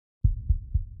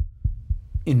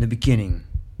In the beginning,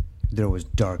 there was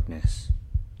darkness,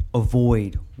 a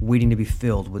void waiting to be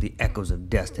filled with the echoes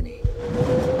of destiny.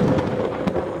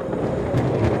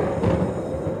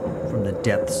 From the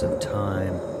depths of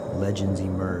time, legends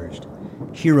emerged.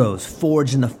 Heroes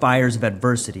forged in the fires of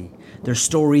adversity, their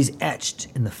stories etched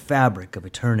in the fabric of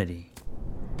eternity.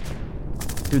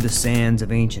 Through the sands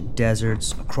of ancient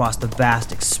deserts, across the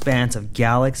vast expanse of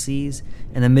galaxies,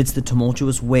 and amidst the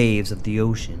tumultuous waves of the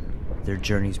ocean, their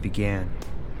journeys began.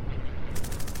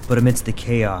 But amidst the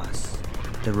chaos,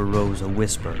 there arose a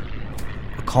whisper,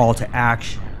 a call to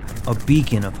action, a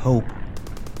beacon of hope.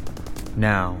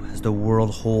 Now, as the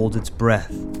world holds its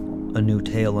breath, a new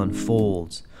tale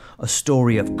unfolds, a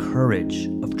story of courage,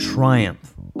 of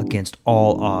triumph against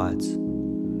all odds.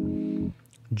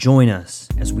 Join us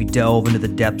as we delve into the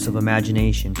depths of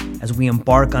imagination, as we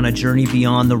embark on a journey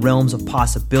beyond the realms of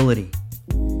possibility.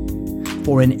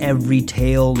 For in every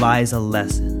tale lies a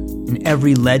lesson, in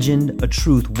every legend a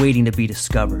truth waiting to be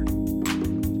discovered.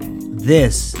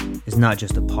 This is not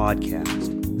just a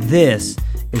podcast. This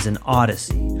is an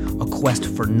odyssey, a quest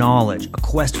for knowledge, a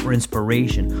quest for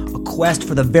inspiration, a quest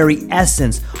for the very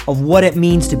essence of what it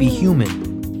means to be human.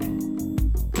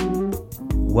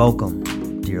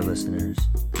 Welcome, dear listeners,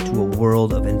 to a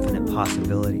world of infinite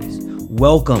possibilities.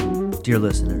 Welcome, dear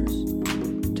listeners,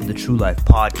 to the True Life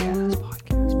Podcast.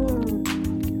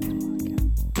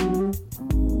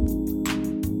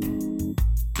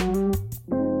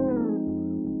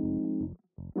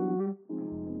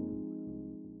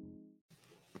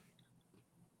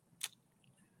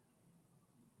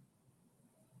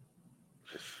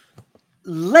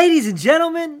 Ladies and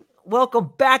gentlemen,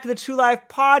 welcome back to the True Life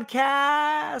Podcast.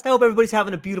 I hope everybody's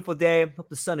having a beautiful day. I hope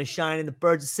the sun is shining, the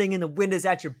birds are singing, the wind is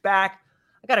at your back.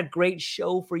 I got a great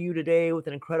show for you today with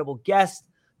an incredible guest,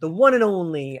 the one and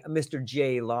only Mr.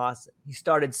 J. Lawson. He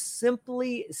started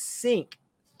Simply Sync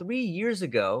 3 years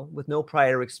ago with no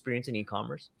prior experience in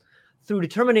e-commerce. Through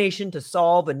determination to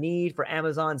solve a need for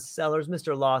Amazon sellers,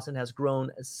 Mr. Lawson has grown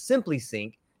Simply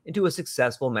Sync into a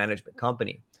successful management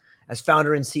company. As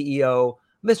founder and CEO,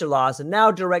 Mr. Lawson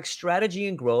now directs strategy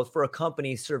and growth for a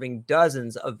company serving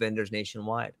dozens of vendors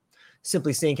nationwide.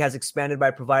 Simply Sync has expanded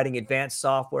by providing advanced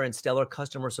software and stellar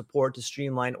customer support to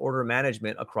streamline order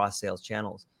management across sales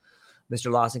channels.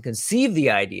 Mr. Lawson conceived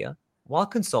the idea while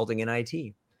consulting in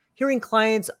IT. Hearing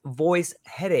clients voice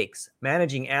headaches,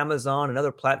 managing Amazon and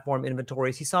other platform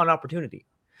inventories, he saw an opportunity.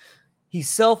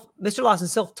 Mr. Lawson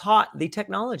self-taught the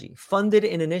technology, funded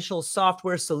an initial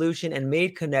software solution, and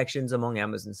made connections among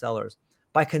Amazon sellers.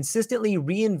 By consistently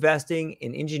reinvesting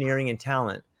in engineering and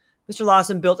talent, Mr.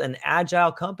 Lawson built an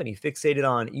agile company fixated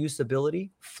on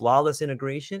usability, flawless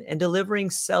integration, and delivering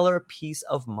seller peace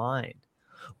of mind.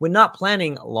 When not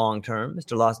planning long-term,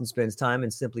 Mr. Lawson spends time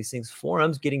in Simply Sync's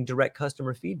forums getting direct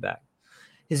customer feedback.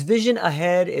 His vision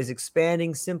ahead is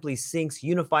expanding Simply Sync's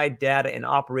unified data and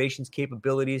operations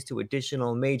capabilities to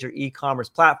additional major e-commerce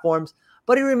platforms,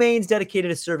 but he remains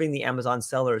dedicated to serving the Amazon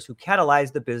sellers who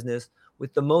catalyze the business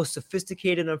with the most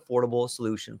sophisticated and affordable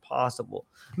solution possible.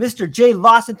 Mr. J.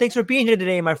 Lawson, thanks for being here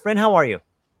today, my friend. How are you?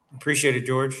 Appreciate it,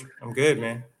 George. I'm good,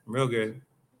 man. I'm real good.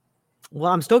 Well,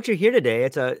 I'm stoked you're here today.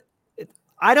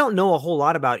 I don't know a whole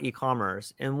lot about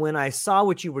e-commerce. And when I saw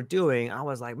what you were doing, I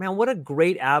was like, man, what a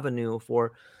great avenue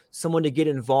for someone to get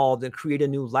involved and create a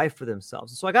new life for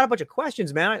themselves. So I got a bunch of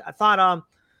questions, man. I thought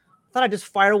I'd just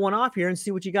fire one off here and see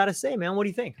what you got to say, man. What do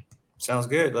you think? Sounds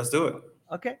good. Let's do it.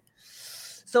 Okay.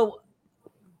 So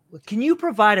can you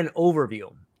provide an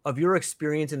overview of your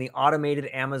experience in the automated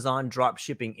Amazon drop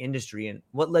shipping industry and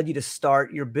what led you to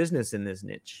start your business in this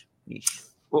niche?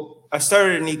 Well, I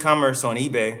started in e-commerce on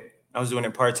eBay. I was doing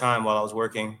it part-time while I was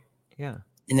working. Yeah.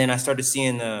 And then I started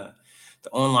seeing the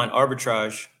online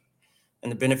arbitrage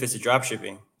and the benefits of drop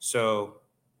shipping. So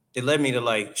it led me to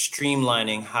like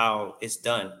streamlining how it's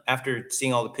done. After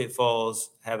seeing all the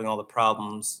pitfalls, having all the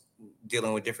problems,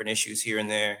 dealing with different issues here and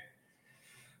there,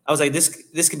 I was like,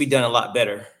 this could be done a lot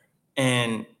better.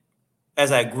 And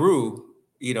as I grew,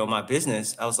 my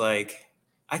business, I was like,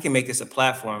 I can make this a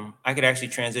platform. I could actually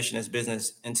transition this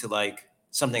business into like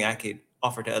something I could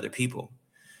offer to other people.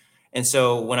 And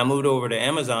so when I moved over to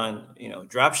Amazon,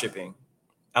 drop shipping,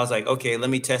 I was like, okay, let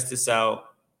me test this out.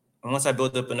 And once I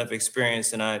built up enough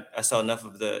experience and I saw enough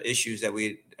of the issues that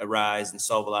would arise and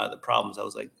solve a lot of the problems, I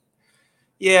was like,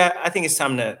 yeah, I think it's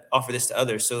time to offer this to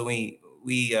others. So me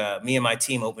and my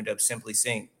team opened up Simply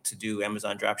Sync to do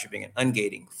Amazon dropshipping and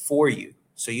ungating for you.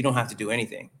 So you don't have to do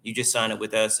anything. You just sign up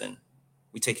with us and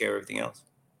we take care of everything else.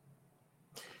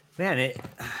 Man,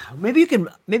 maybe you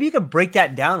can break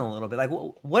that down a little bit. Like,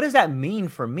 what does that mean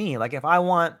for me? Like, if I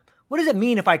want What does it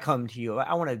mean if I come to you?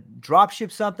 I want to drop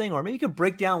ship something, or maybe you could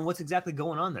break down what's exactly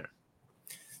going on there.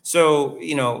 So,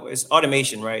 it's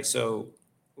automation, right? So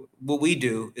what we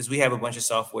do is we have a bunch of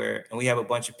software and we have a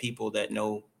bunch of people that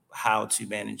know how to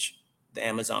manage the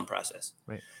Amazon process.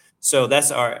 Right. So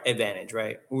that's our advantage,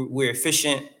 right? We're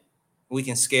efficient, we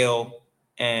can scale,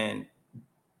 and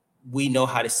we know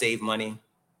how to save money.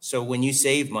 So when you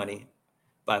save money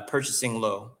by purchasing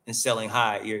low and selling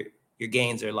high, your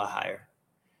gains are a lot higher.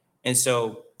 And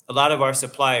so a lot of our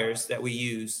suppliers that we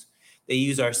use, they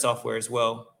use our software as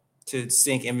well to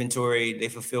sync inventory, they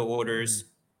fulfill orders,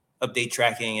 update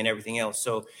tracking, and everything else.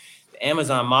 So the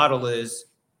Amazon model is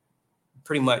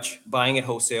pretty much buying at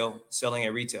wholesale, selling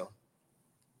at retail.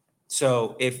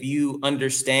 So if you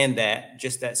understand that,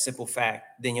 just that simple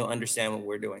fact, then you'll understand what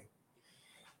we're doing.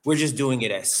 We're just doing it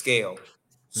at scale.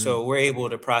 So we're able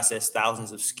to process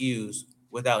thousands of SKUs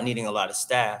without needing a lot of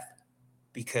staff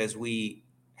because we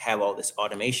have all this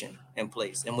automation in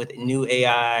place. And with new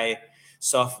AI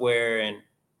software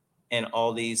and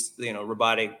all these,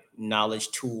 robotic knowledge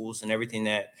tools and everything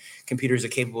that computers are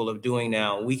capable of doing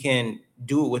now, we can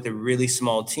do it with a really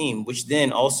small team, which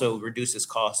then also reduces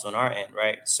costs on our end,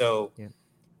 right? So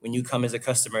when you come as a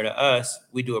customer to us,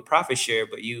 we do a profit share,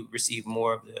 but you receive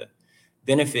more of the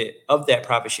benefit of that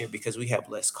profit share because we have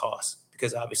less costs,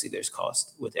 because obviously there's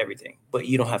cost with everything, but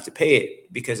you don't have to pay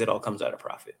it because it all comes out of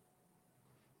profit.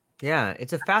 Yeah,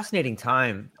 it's a fascinating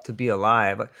time to be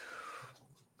alive.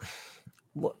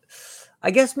 Well,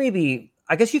 I guess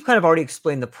you've kind of already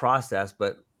explained the process,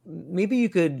 but maybe you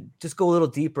could just go a little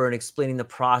deeper in explaining the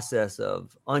process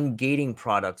of ungating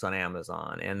products on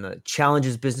Amazon and the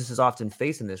challenges businesses often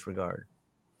face in this regard.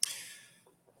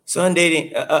 So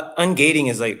ungating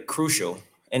is like crucial,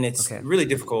 and it's Okay. really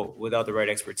difficult without the right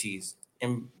expertise.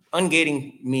 And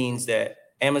ungating means that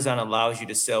Amazon allows you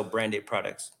to sell branded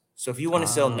products. So if you want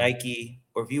to sell Nike,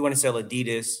 or if you want to sell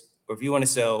Adidas, or if you want to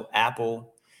sell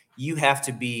Apple, you have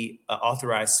to be an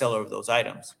authorized seller of those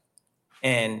items.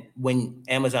 And when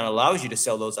Amazon allows you to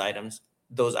sell those items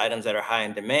that are high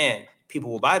in demand,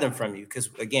 people will buy them from you because,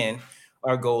 again,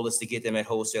 our goal is to get them at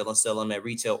wholesale and sell them at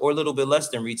retail or a little bit less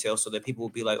than retail so that people will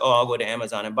be like, oh, I'll go to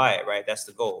Amazon and buy it, right? That's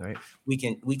the goal. Right. We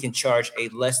can charge a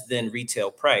less than retail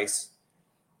price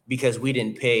because we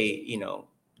didn't pay,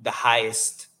 the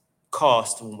highest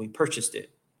cost when we purchased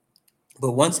it.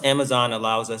 But once Amazon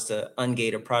allows us to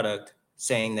ungate a product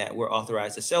saying that we're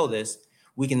authorized to sell this,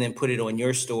 we can then put it on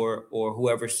your store or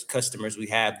whoever's customers we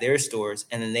have, their stores,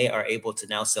 and then they are able to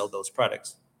now sell those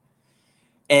products.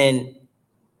 And,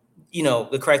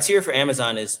 the criteria for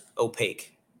Amazon is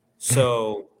opaque.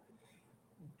 So,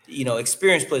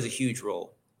 experience plays a huge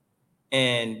role.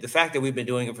 And the fact that we've been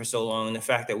doing it for so long and the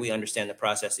fact that we understand the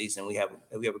processes and we have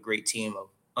a great team of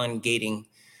ungating,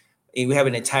 we have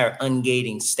an entire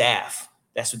ungating staff.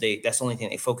 That's the only thing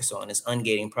they focus on is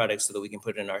ungating products so that we can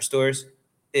put it in our stores.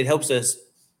 It helps us,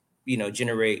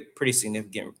 generate pretty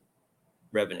significant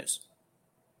revenues.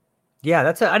 Yeah,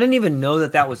 I didn't even know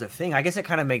that was a thing. I guess it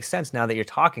kind of makes sense now that you're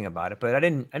talking about it, but I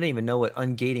didn't even know what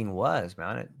ungating was,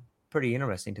 man. It's pretty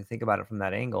interesting to think about it from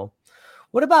that angle.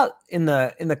 What about in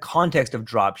the context of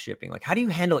drop shipping? Like, how do you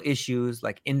handle issues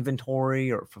like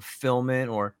inventory or fulfillment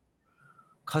or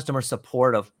customer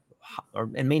support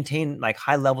and maintain like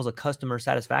high levels of customer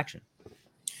satisfaction?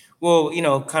 Well,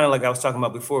 kind of like I was talking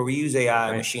about before, we use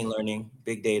AI, Right. machine learning,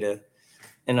 big data,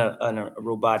 and a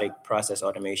robotic process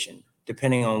automation,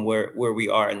 depending on where we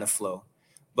are in the flow.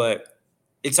 But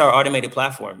it's our automated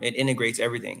platform. It integrates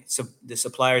everything. So the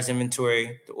supplier's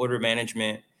inventory, the order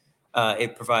management,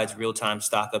 it provides real-time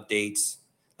stock updates,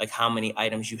 like how many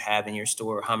items you have in your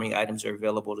store, how many items are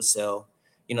available to sell.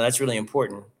 That's really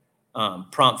important.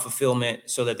 Prompt fulfillment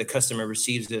so that the customer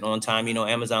receives it on time.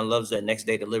 Amazon loves that next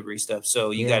day delivery stuff.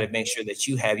 So you got to make sure that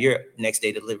you have your next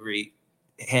day delivery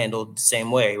handled the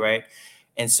same way, right?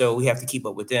 And so we have to keep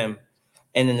up with them.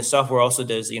 And then the software also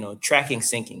does, tracking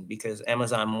syncing because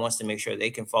Amazon wants to make sure they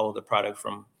can follow the product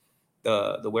from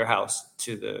the warehouse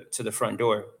to the front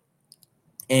door.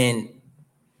 And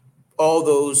all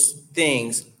those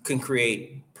things can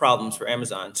create problems for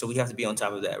Amazon. So we have to be on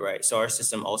top of that, right? So our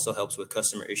system also helps with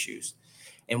customer issues.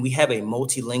 And we have a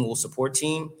multilingual support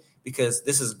team because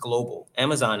this is global.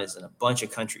 Amazon is in a bunch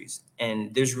of countries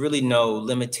and there's really no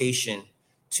limitation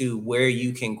to where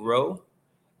you can grow.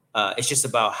 It's just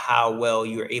about how well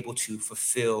you're able to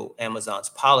fulfill Amazon's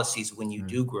policies when you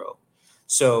do grow.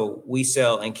 So we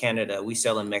sell in Canada, we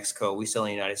sell in Mexico, we sell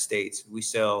in the United States, we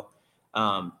sell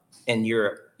in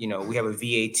Europe. We have a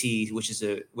VAT, which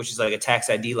is like a tax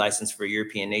ID license for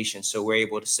European nations. So we're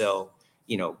able to sell,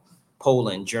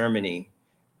 Poland, Germany,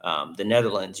 the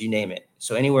Netherlands, you name it.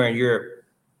 So anywhere in Europe,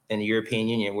 in the European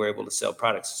Union, we're able to sell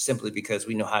products simply because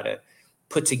we know how to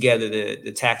put together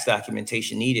the tax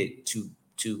documentation needed to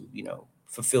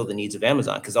fulfill the needs of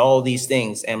Amazon, because all these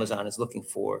things Amazon is looking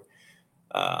for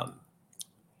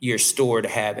your store to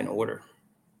have in order.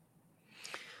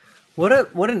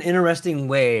 What an interesting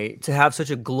way to have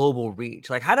such a global reach.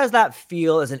 Like, how does that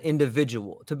feel as an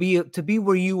individual to be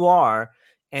where you are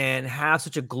and have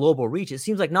such a global reach? It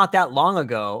seems like not that long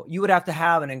ago you would have to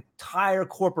have an entire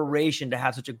corporation to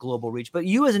have such a global reach. But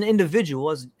you as an individual,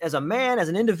 as a man, as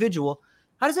an individual,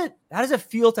 how does it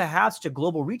feel to have such a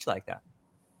global reach like that?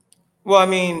 Well, I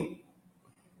mean,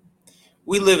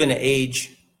 we live in an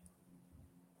age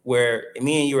where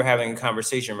me and you are having a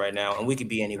conversation right now, and we could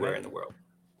be anywhere in the world.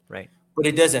 Right. But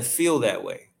it doesn't feel that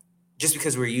way just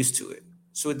because we're used to it.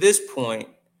 So at this point,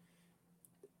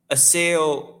 a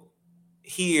sale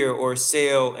here or a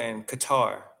sale in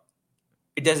Qatar,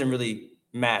 it doesn't really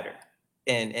matter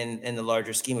in the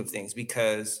larger scheme of things,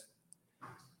 because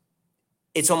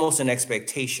it's almost an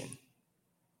expectation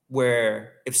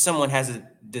where if someone has a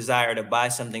desire to buy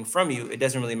something from you, it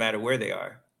doesn't really matter where they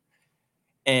are.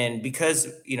 And because,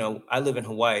 I live in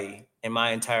Hawaii and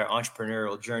my entire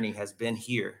entrepreneurial journey has been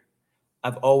here,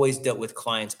 I've always dealt with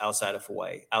clients outside of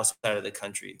Hawaii, outside of the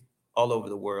country, all over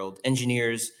the world,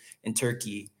 engineers in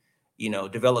Turkey,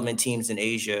 development teams in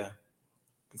Asia,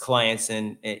 clients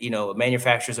and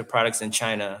manufacturers of products in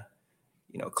China,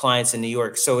 clients in New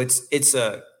York. So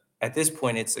at this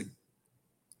point, it's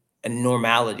a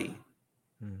normality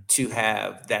to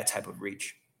have that type of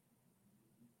reach.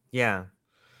 Yeah.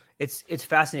 It's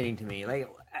fascinating to me. Like,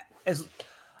 as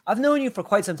I've known you for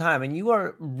quite some time, and you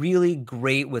are really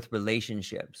great with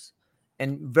relationships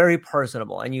and very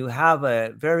personable, and you have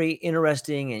a very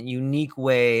interesting and unique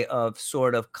way of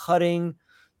sort of cutting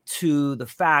to the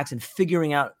facts and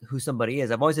figuring out who somebody is.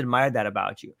 I've always admired that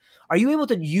about you. Are you able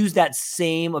to use that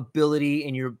same ability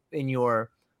in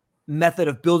your method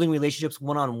of building relationships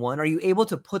one-on-one? Are you able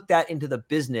to put that into the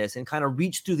business and kind of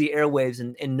reach through the airwaves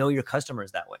and know your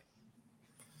customers that way?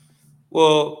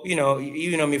 Well, you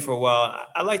know me for a while.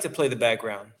 I like to play the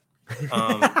background.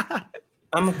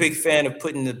 I'm a big fan of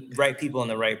putting the right people in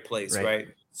the right place, right?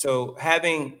 So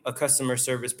having a customer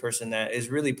service person that is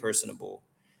really personable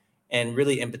and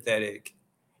really empathetic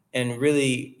and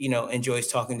really, enjoys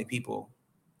talking to people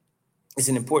is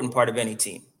an important part of any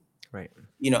team. Right.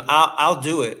 I'll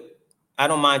do it. I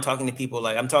don't mind talking to people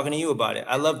like I'm talking to you about it.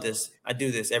 I love this. I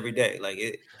do this every day.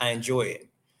 I enjoy it.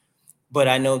 But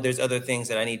I know there's other things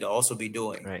that I need to also be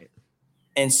doing. Right.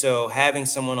 And so having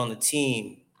someone on the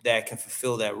team that can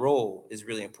fulfill that role is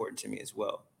really important to me as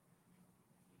well.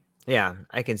 Yeah,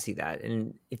 I can see that.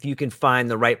 And if you can find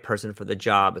the right person for the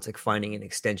job, it's like finding an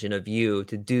extension of you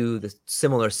to do the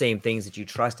similar same things that you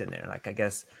trust in there. Like, I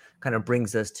guess kind of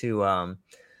brings us to,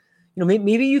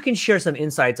 maybe you can share some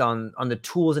insights on the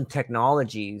tools and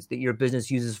technologies that your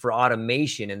business uses for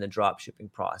automation in the drop shipping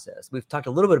process. We've talked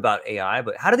a little bit about AI,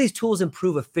 but how do these tools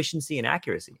improve efficiency and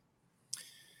accuracy?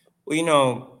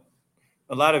 Well,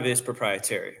 a lot of it is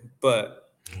proprietary, but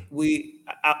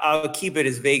I'll keep it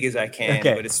as vague as I can,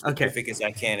 but as specific as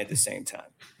I can at the same time.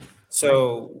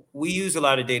 So we use a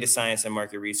lot of data science and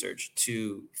market research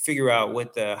to figure out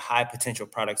what the high potential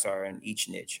products are in each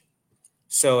niche.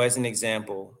 So as an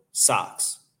example,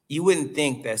 socks. You wouldn't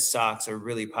think that socks are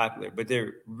really popular, but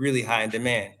they're really high in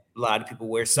demand. A lot of people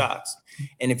wear socks.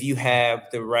 And if you have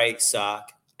the right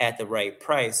sock at the right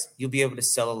price, you'll be able to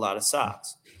sell a lot of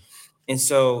socks. And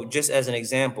so just as an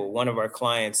example, one of our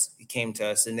clients came to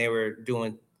us and they were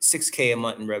doing $6,000 a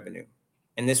month in revenue.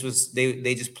 And this was,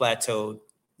 they just plateaued.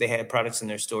 They had products in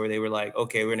their store. They were like,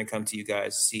 okay, we're going to come to you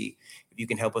guys to see if you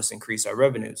can help us increase our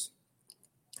revenues.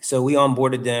 So we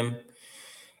onboarded them.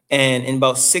 And in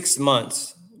about 6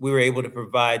 months, we were able to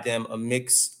provide them a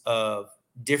mix of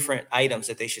different items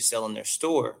that they should sell in their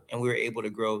store. And we were able to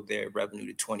grow their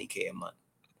revenue to $20,000 a month.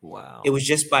 Wow. It was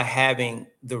just by having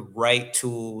the right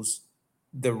tools,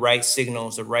 the right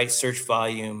signals, the right search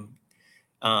volume,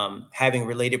 having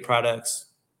related products,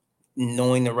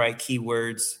 knowing the right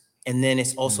keywords. And then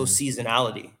it's also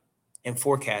seasonality and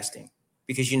forecasting,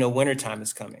 because wintertime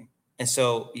is coming. And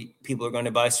so people are going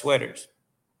to buy sweaters.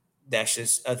 That's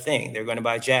just a thing. They're going to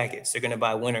buy jackets. They're going to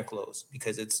buy winter clothes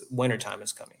because it's wintertime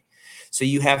is coming. So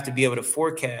you have to be able to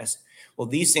forecast, well,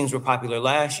 these things were popular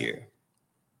last year,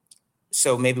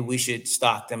 so maybe we should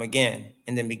stock them again,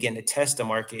 and then begin to test the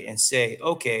market and say,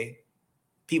 okay,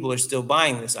 people are still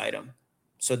buying this item,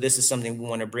 so this is something we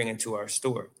want to bring into our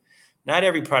store. Not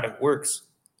every product works,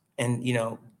 and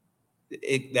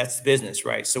that's business,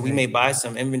 right? So we may buy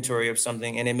some inventory of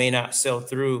something and it may not sell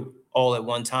through all at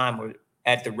one time or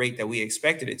at the rate that we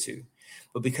expected it to.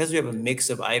 But because we have a mix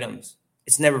of items,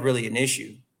 it's never really an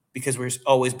issue because we're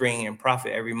always bringing in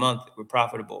profit every month. We're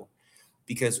profitable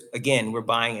because, again, we're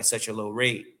buying at such a low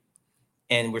rate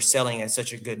and we're selling at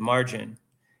such a good margin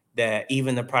that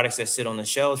even the products that sit on the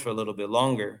shelves for a little bit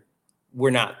longer, we're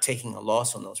not taking a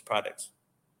loss on those products.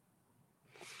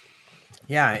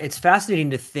 Yeah, it's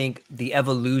fascinating to think the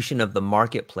evolution of the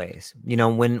marketplace.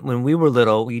 When we were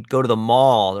little, we'd go to the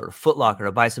mall or Foot Locker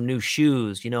to buy some new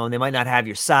shoes, and they might not have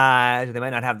your size, or they might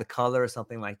not have the color or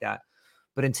something like that.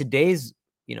 But in today's,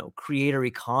 creator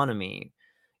economy,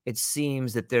 it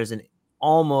seems that there's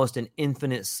almost an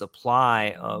infinite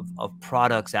supply of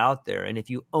products out there. And if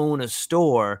you own a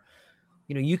store,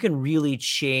 you can really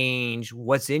change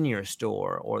what's in your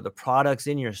store or the products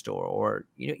in your store, or,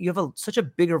 you have such a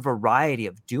bigger variety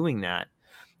of doing that.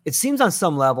 It seems on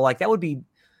some level like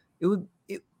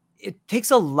it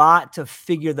takes a lot to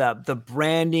figure the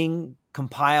branding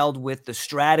compiled with the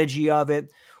strategy of it.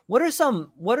 What are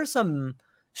some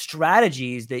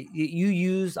strategies that you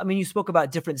use? I mean, you spoke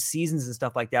about different seasons and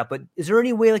stuff like that, but is there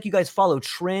any way like you guys follow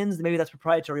trends? Maybe that's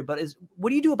proprietary, but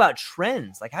what do you do about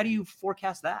trends? Like, how do you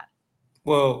forecast that?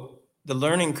 Well, the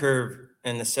learning curve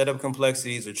and the setup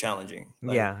complexities are challenging.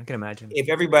 Yeah, I can imagine. If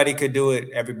everybody could do it,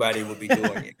 everybody would be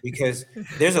doing it because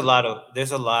there's a lot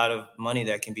of money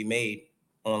that can be made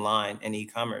online and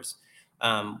e-commerce.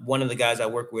 One of the guys I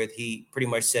work with, he pretty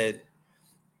much said,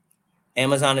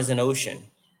 Amazon is an ocean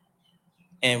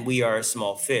and we are a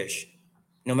small fish.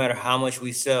 No matter how much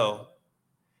we sell,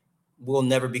 we'll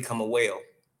never become a whale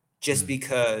just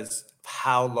because of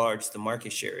how large the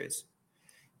market share is.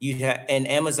 And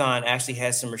Amazon actually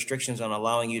has some restrictions on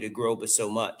allowing you to grow but so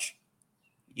much,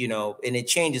 and it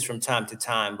changes from time to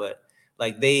time. But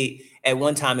like at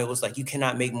one time it was like, you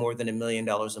cannot make more than $1 million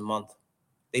a month.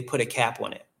 They put a cap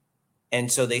on it.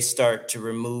 And so they start to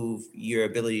remove your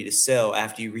ability to sell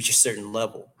after you reach a certain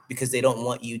level because they don't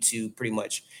want you to pretty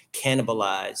much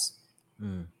cannibalize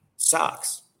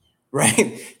socks,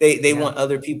 right? They want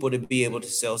other people to be able to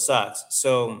sell socks.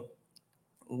 So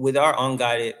with our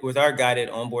guided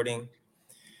onboarding,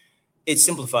 it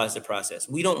simplifies the process.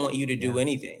 We don't want you to do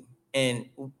anything. And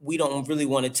we don't really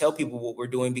want to tell people what we're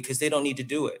doing because they don't need to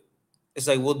do it. It's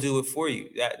like, we'll do it for you.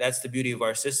 That's the beauty of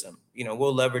our system.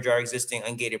 We'll leverage our existing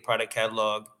ungated product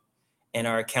catalog and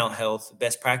our account health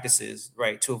best practices,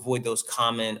 right, to avoid those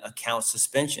common account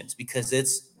suspensions because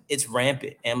it's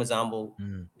rampant. Amazon will,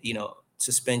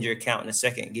 suspend your account in a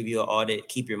second, give you an audit,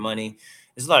 keep your money.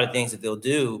 There's a lot of things that they'll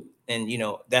do. And,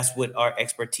 that's what our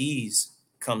expertise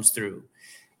comes through.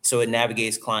 So it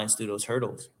navigates clients through those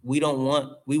hurdles. We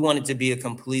want it to be a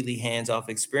completely hands-off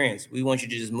experience. We want you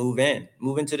to just move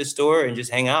into the store and just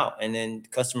hang out. And then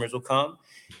customers will come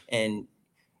and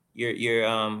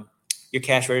your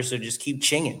cash register just keep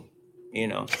chinging,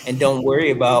 and don't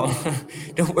worry about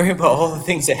all the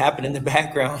things that happen in the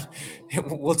background.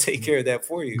 We'll take care of that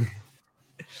for you.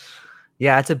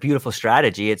 Yeah, it's a beautiful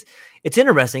strategy. It's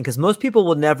interesting because most people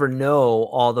will never know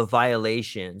all the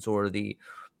violations or the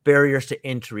barriers to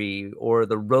entry or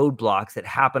the roadblocks that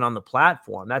happen on the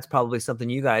platform. That's probably something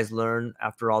you guys learn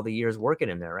after all the years working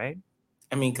in there, right?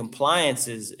 I mean, compliance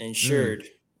is ensured.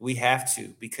 We have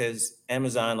to, because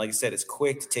Amazon, like I said, is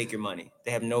quick to take your money. They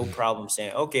have no problem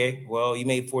saying, okay, well, you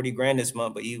made 40 grand this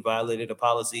month, but you violated a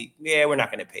policy. Yeah, we're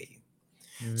not going to pay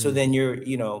you. So then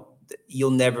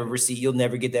you'll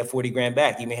never get that 40 grand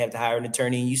back. You may have to hire an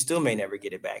attorney and you still may never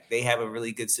get it back. They have a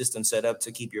really good system set up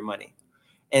to keep your money.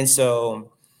 And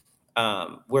so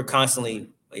we're constantly,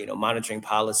 monitoring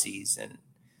policies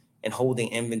and holding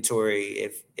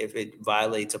inventory. If it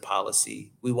violates a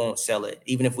policy, we won't sell it,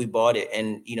 even if we bought it.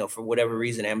 And, for whatever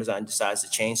reason, Amazon decides to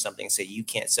change something and say, you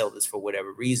can't sell this for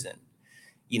whatever reason,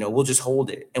 we'll just hold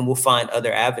it and we'll find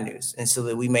other avenues. And so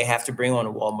that we may have to bring on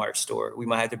a Walmart store. We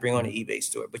might have to bring on an eBay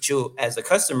store, but as a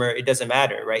customer, it doesn't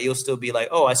matter, right? You'll still be like,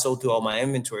 oh, I sold through all my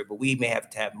inventory, but we may have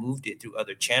to have moved it through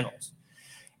other channels.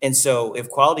 And so if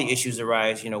quality issues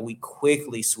arise, we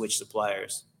quickly switch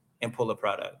suppliers and pull a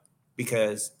product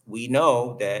because we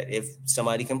know that if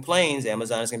somebody complains,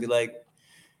 Amazon is going to be like,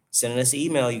 sending us an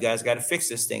email, you guys got to fix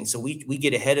this thing. So we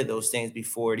get ahead of those things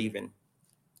before it even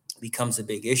becomes a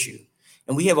big issue.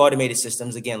 And we have automated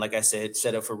systems, again, like I said,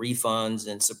 set up for refunds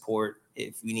and support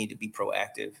if we need to be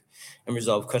proactive and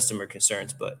resolve customer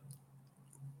concerns. But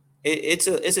it's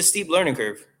a steep learning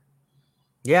curve.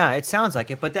 Yeah, it sounds like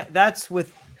it. But that's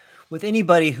with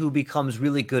anybody who becomes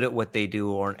really good at what they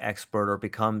do or an expert or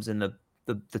becomes in the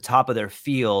top of their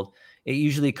field. It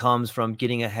usually comes from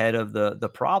getting ahead of the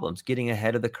problems, getting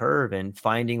ahead of the curve and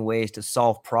finding ways to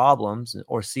solve problems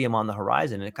or see them on the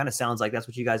horizon. And it kind of sounds like that's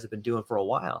what you guys have been doing for a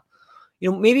while.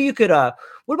 Maybe you could,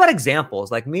 what about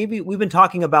examples? Like maybe we've been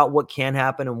talking about what can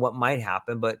happen and what might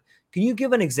happen, but can you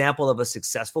give an example of a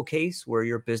successful case where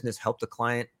your business helped a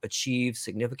client achieve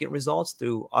significant results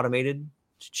through automated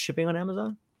shipping on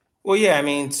Amazon? Well, yeah, I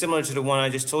mean, similar to the one I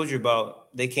just told you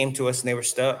about, they came to us and they were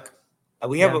stuck.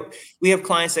 We have Yeah. we have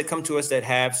clients that come to us that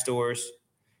have stores.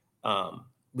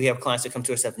 We have clients that come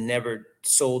to us that have never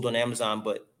sold on Amazon,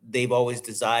 but they've always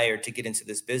desired to get into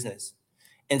this business.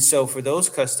 And so for those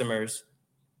customers,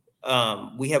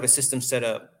 we have a system set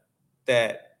up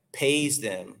that pays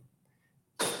them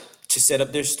to set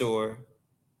up their store.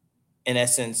 In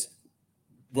essence,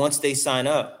 once they sign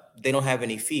up, they don't have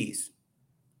any fees.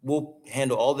 We'll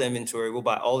handle all the inventory. We'll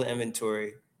buy all the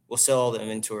inventory. We'll sell all the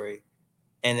inventory.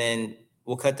 And then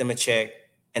we'll cut them a check.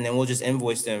 And then we'll just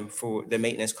invoice them for the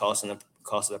maintenance costs and the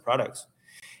cost of the products.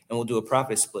 And we'll do a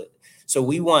profit split. So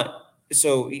we want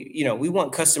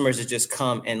customers to just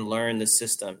come and learn the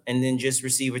system and then just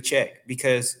receive a check,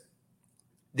 because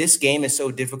this game is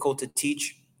so difficult to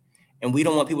teach. And we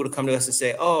don't want people to come to us and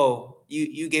say, oh,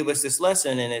 you gave us this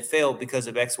lesson and it failed because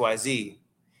of XYZ.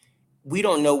 We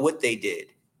don't know what they did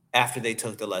after they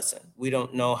took the lesson. We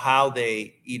don't know how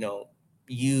they,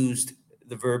 used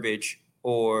the verbiage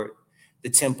or the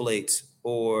templates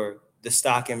or the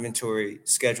stock inventory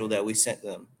schedule that we sent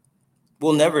them.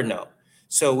 We'll never know.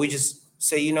 So we just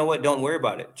say, you know what, don't worry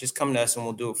about it. Just come to us and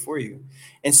we'll do it for you.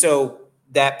 And so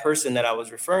that person that I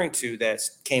was referring to that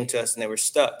came to us and they were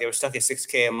stuck at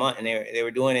 $6K a month, and they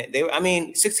were doing it.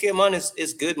 $6K a month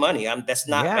is good money. That's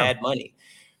not bad money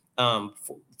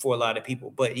for a lot of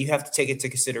people, but you have to take into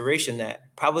consideration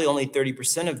that probably only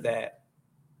 30% of that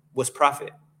was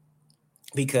profit,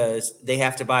 because they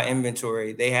have to buy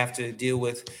inventory, they have to deal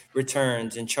with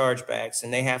returns and chargebacks,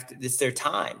 and it's their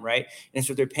time, right? And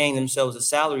so they're paying themselves a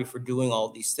salary for doing all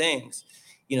these things.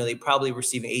 They probably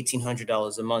receiving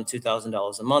 $1,800 a month,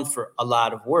 $2,000 a month for a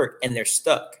lot of work, and they're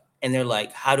stuck. And they're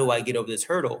like, how do I get over this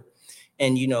hurdle?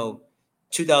 And,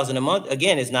 $2,000 a month,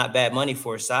 again, is not bad money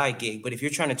for a side gig. But if you're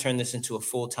trying to turn this into a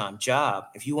full-time job,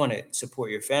 if you want to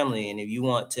support your family and if you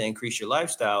want to increase your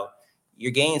lifestyle,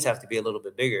 your gains have to be a little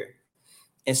bit bigger.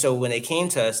 And so when they came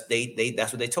to us, they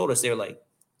that's what they told us. They were like,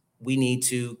 we need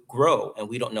to grow and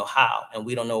we don't know how, and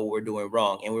we don't know what we're doing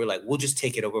wrong. And we were like, we'll just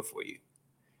take it over for you.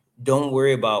 Don't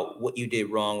worry about what you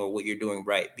did wrong or what you're doing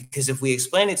right. Because if we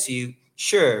explain it to you,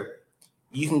 sure,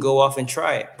 you can go off and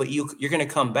try it, but you're going to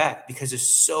come back, because there's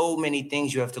so many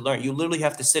things you have to learn. You literally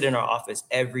have to sit in our office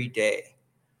every day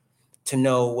to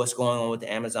know what's going on with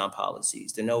the Amazon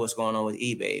policies, to know what's going on with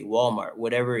eBay, Walmart,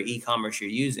 whatever e-commerce you're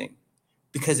using,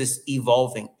 because it's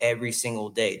evolving every single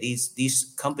day.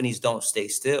 These companies don't stay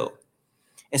still.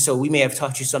 And so we may have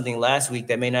taught you something last week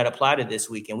that may not apply to this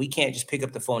week. And we can't just pick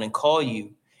up the phone and call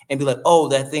you and be like, oh,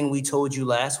 that thing we told you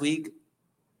last week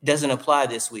doesn't apply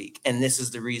this week. And this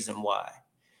is the reason why.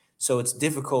 So it's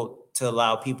difficult to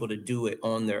allow people to do it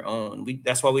on their own.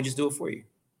 That's why we just do it for you.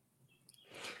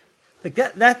 Like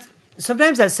that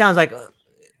sometimes that sounds like,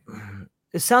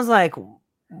 it sounds like,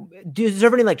 is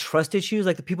there any like trust issues?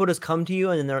 Like the people just come to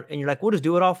you and you're like, we'll just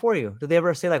do it all for you. Do they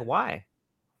ever say like, why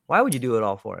would you do it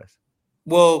all for us?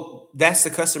 Well, that's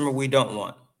the customer we don't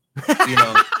want,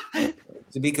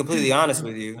 to be completely honest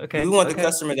with you. Okay. We want the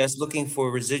customer that's looking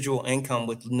for residual income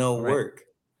with no work.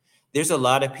 There's a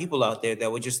lot of people out there that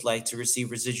would just like to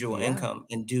receive residual income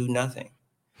and do nothing.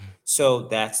 So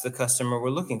that's the customer we're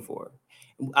looking for.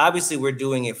 Obviously, we're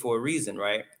doing it for a reason,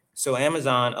 right? So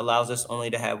Amazon allows us only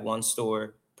to have one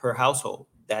store per household.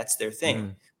 That's their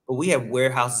thing. But we have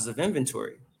warehouses of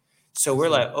inventory. So we're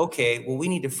like, okay, well, we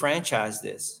need to franchise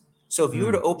this. So if you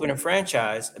were to open a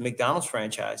franchise, a McDonald's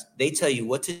franchise, they tell you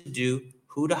what to do,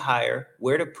 who to hire,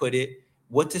 where to put it,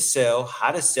 what to sell, how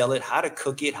to sell it, how to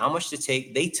cook it, how much to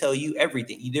take. They tell you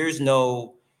everything. There's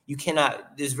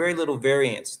very little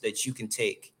variance that you can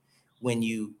take when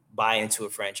you buy into a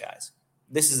franchise.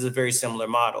 This is a very similar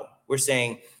model. We're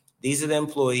saying these are the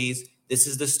employees, this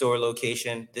is the store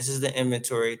location, this is the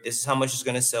inventory, this is how much it's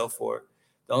going to sell for.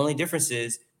 The only difference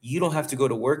is you don't have to go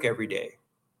to work every day.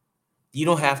 You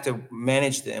don't have to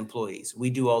manage the employees. We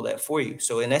do all that for you.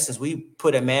 So in essence, we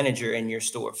put a manager in your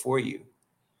store for you.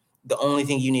 The only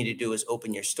thing you need to do is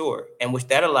open your store. And what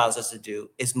that allows us to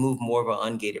do is move more of our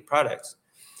ungated products.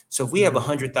 So if we have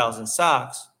 100,000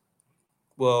 socks,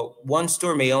 well, one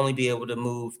store may only be able to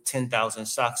move 10,000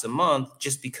 socks a month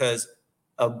just because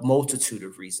of a multitude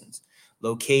of reasons.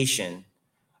 Location,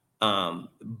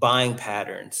 buying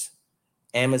patterns,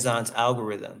 Amazon's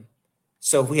algorithm.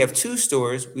 So if we have 2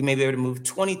 stores, we may be able to move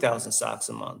 20,000 socks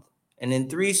a month. And in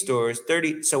 3 stores,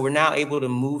 30. So we're now able to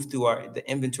move through the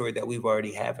inventory that we've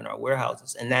already have in our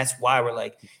warehouses. And that's why we're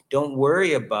like, don't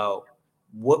worry about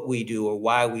what we do or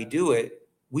why we do it.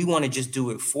 We want to just do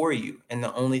it for you. And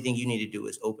the only thing you need to do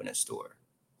is open a store.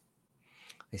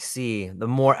 I see. The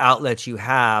more outlets you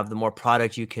have, the more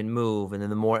product you can move, and then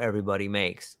the more everybody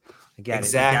makes. I get it.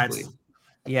 Exactly.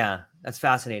 That's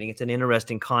fascinating. It's an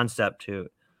interesting concept And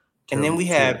then we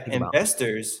to have think about.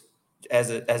 investors as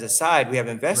a side, we have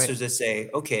Right. investors that say,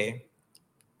 okay,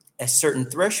 at certain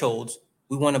thresholds,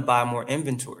 we want to buy more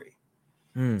inventory.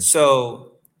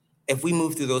 So if we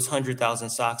move through those 100,000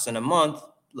 socks in a month,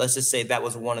 let's just say that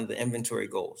was one of the inventory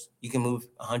goals. You can move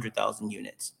 100,000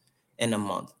 units in a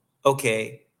month.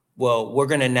 Okay, well, we're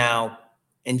going to now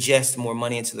ingest more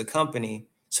money into the company.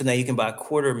 So now you can buy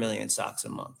 250,000 socks a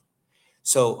month.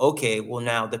 So, okay, well,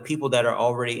 now the people that are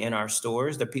already in our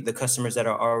stores, the customers that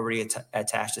are already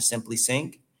attached to Simply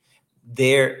Sync,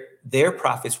 their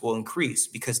profits will increase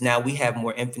because now we have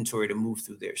more inventory to move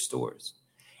through their stores.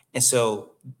 And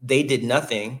so they did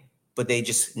nothing, but they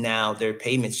just now their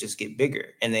payments just get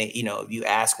bigger. And they, if you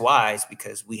ask why, it's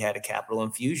because we had a capital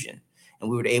infusion and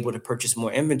we were able to purchase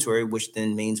more inventory, which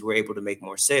then means we're able to make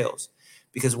more sales.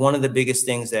 Because one of the biggest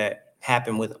things that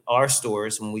happened with our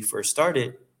stores when we first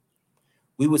started,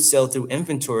 we would sell through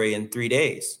inventory in 3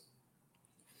 days.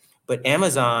 But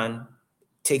Amazon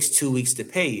takes 2 weeks to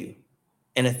pay you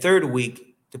and a third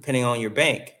week, depending on your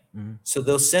bank. So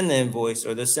they'll send the invoice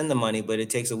or they'll send the money, but it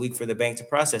takes a week for the bank to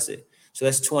process it. So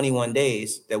that's 21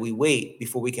 days that we wait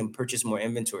before we can purchase more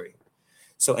inventory.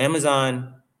 So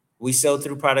Amazon, we sell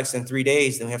through products in 3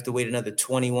 days, then we have to wait another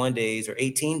 21 days or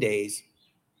 18 days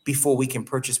before we can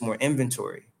purchase more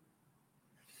inventory.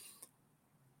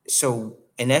 So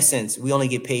in essence, we only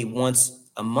get paid once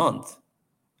a month.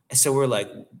 And so we're like,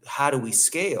 how do we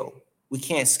scale? We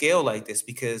can't scale like this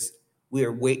because we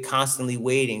are constantly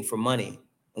waiting for money.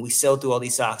 And we sell through all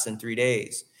these socks in 3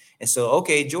 days. And so,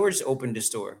 okay, George opened the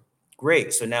store.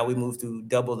 Great. So now we move through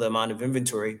double the amount of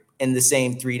inventory in the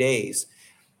same 3 days,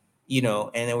 and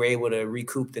then we're able to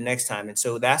recoup the next time. And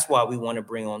so that's why we want to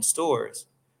bring on stores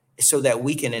so that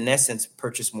we can, in essence,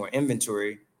 purchase more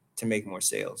inventory to make more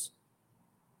sales.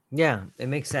 Yeah, it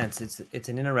makes sense. It's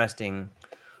an interesting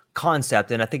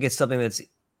concept, and I think it's something that's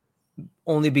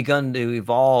only begun to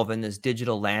evolve in this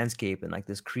digital landscape and like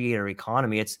this creator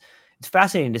economy. It's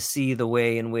fascinating to see the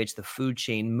way in which the food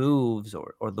chain moves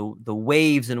or the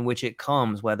waves in which it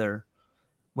comes, whatever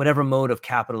mode of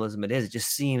capitalism it is. It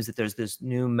just seems that there's this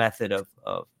new method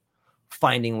of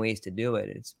finding ways to do it.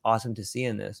 It's awesome to see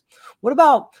in this. What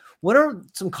are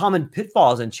some common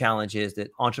pitfalls and challenges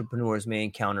that entrepreneurs may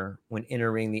encounter when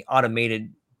entering the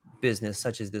automated business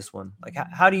such as this one? Like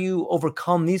how do you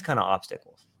overcome these kind of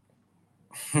obstacles?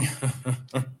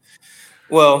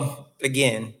 Well,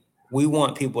 again, we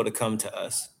want people to come to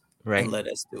us Right. and let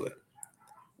us do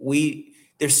it.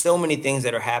 There's so many things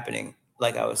that are happening,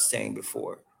 like I was saying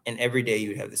before, and every day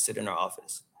you'd have to sit in our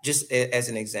office. Just as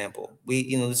an example,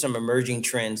 there's some emerging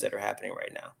trends that are happening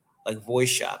right now, like voice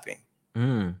shopping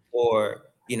or,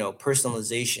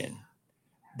 personalization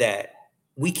that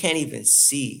we can't even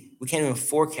see. We can't even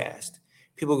forecast.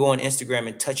 People go on Instagram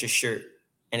and touch a shirt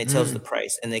and it tells the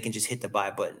price and they can just hit the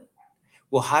buy button.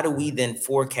 Well, how do we then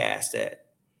forecast that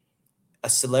a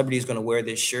celebrity is going to wear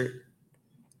this shirt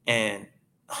and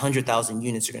 100,000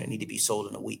 units are going to need to be sold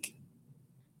in a week?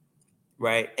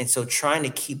 Right. And so trying to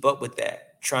keep up with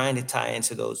that, trying to tie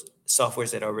into those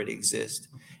softwares that already exist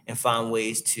and find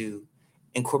ways to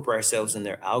incorporate ourselves in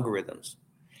their algorithms.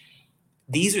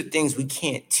 These are things we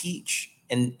can't teach.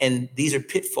 And these are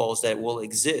pitfalls that will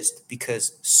exist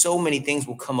because so many things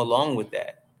will come along with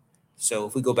that. So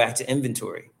if we go back to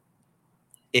inventory,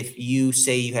 if you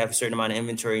say you have a certain amount of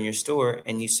inventory in your store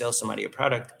and you sell somebody a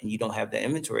product and you don't have the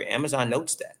inventory, Amazon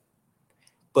notes that.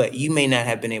 But you may not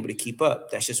have been able to keep up.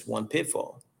 That's just one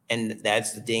pitfall. And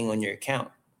that's the ding on your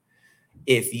account.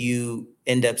 If you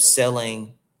end up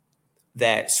selling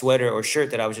that sweater or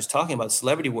shirt that I was just talking about,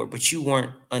 celebrity wear, but you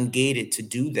weren't ungated to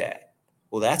do that,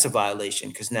 well, that's a violation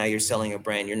because now you're selling a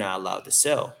brand you're not allowed to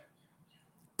sell.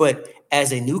 But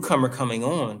as a newcomer coming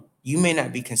on, you may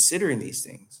not be considering these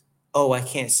things. Oh, I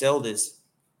can't sell this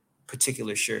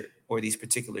particular shirt or these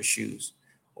particular shoes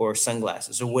or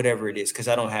sunglasses or whatever it is because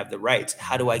I don't have the rights.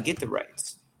 How do I get the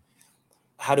rights?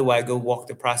 How do I go walk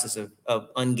the process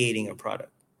of ungating a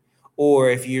product? Or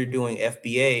if you're doing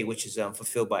FBA, which is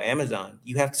fulfilled by Amazon,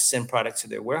 you have to send product to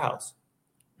their warehouse.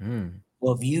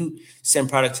 Well, if you send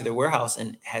product to their warehouse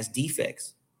and has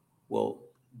defects, well,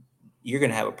 you're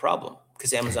going to have a problem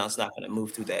because Amazon's not going to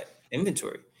move through that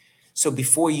inventory. So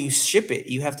before you ship it,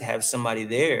 you have to have somebody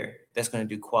there that's going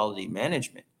to do quality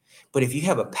management. But if you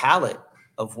have a pallet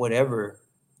of whatever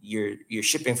you're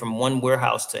shipping from one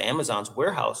warehouse to Amazon's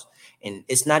warehouse, and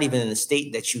it's not even in the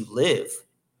state that you live.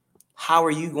 How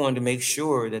are you going to make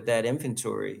sure that that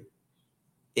inventory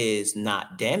is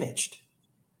not damaged?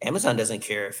 Amazon doesn't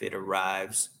care if it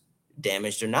arrives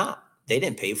damaged or not. They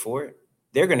didn't pay for it.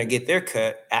 They're going to get their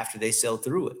cut after they sell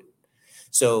through it.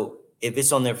 So if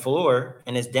it's on their floor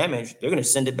and it's damaged, they're going to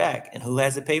send it back. And who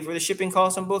has to pay for the shipping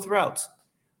costs on both routes?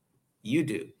 You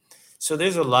do. So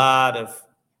there's a lot of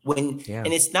and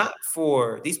it's not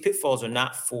for, these pitfalls are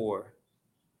not for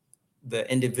the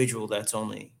individual that's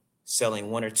only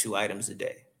selling one or two items a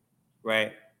day,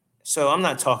 right? So I'm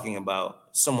not talking about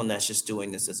someone that's just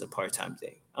doing this as a part-time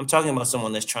thing. I'm talking about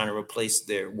someone that's trying to replace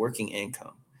their working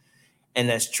income and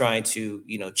that's trying to,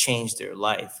 change their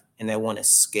life, and they want to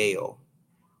scale,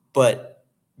 but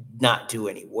not do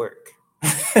any work.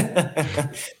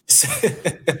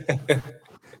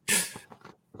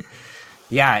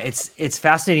 Yeah, it's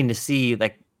fascinating to see,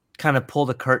 like, kind of pull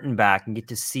the curtain back and get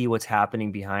to see what's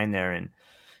happening behind there, and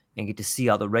get to see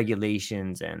all the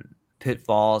regulations and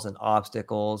pitfalls and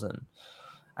obstacles. And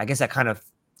I guess that kind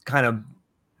of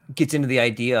gets into the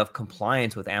idea of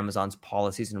compliance with Amazon's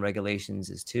policies and regulations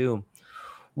is too.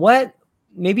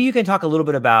 Maybe you can talk a little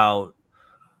bit about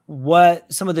what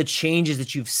some of the changes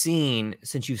that you've seen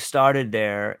since you started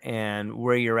there and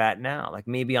where you're at now, like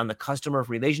maybe on the customer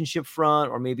relationship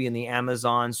front, or maybe in the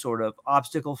Amazon sort of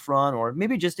obstacle front, or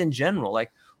maybe just in general.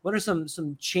 Like, what are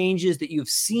some changes that you've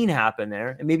seen happen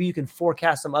there? And maybe you can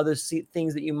forecast some other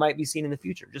things that you might be seeing in the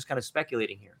future, just kind of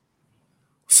speculating here.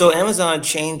 So Amazon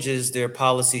changes their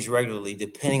policies regularly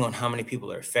depending on how many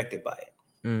people are affected by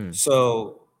it.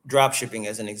 So drop shipping,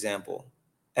 as an example,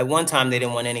 at one time they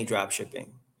didn't want any drop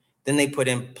shipping. Then they put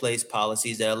in place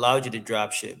policies that allowed you to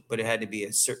drop ship, but it had to be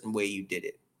a certain way you did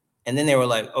it. And then they were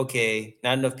like, okay,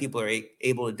 not enough people are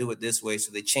able to do it this way.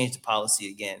 So they changed the policy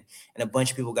again. And a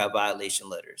bunch of people got violation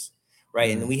letters,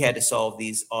 right? And we had to solve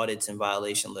these audits and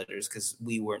violation letters because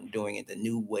we weren't doing it the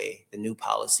new way, the new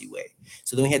policy way.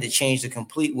 So then we had to change the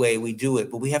complete way we do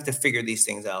it, but we have to figure these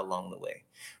things out along the way,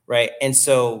 right? And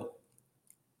so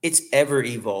it's ever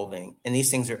evolving, and these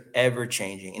things are ever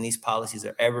changing, and these policies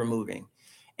are ever moving.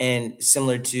 And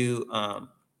similar to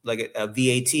like a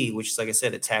VAT, which is, like I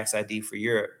said, a tax ID for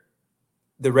Europe,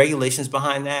 the regulations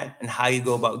behind that and how you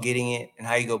go about getting it and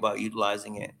how you go about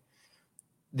utilizing it,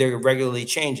 they're regularly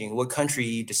changing. What country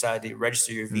you decide to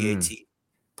register your VAT,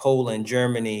 Poland,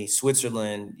 Germany,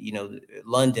 Switzerland,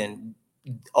 London,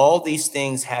 all these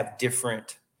things have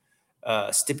different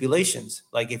stipulations.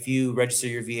 Like if you register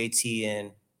your VAT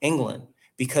in England,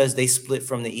 because they split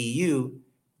from the EU,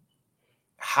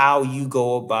 how you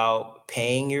go about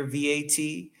paying your VAT,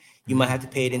 you might have to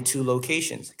pay it in two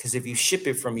locations. Because if you ship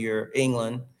it from your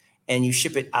England and you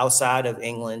ship it outside of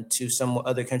England to some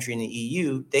other country in the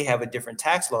EU, they have a different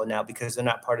tax law now because they're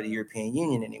not part of the European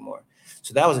Union anymore.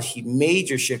 So that was a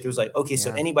major shift. It was like, okay,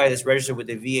 so anybody that's registered with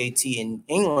the VAT in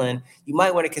England, you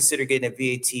might want to consider getting a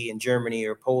VAT in Germany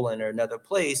or Poland or another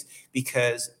place,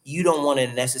 because you don't want to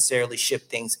necessarily ship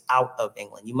things out of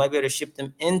England. You might be able to ship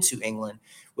them into England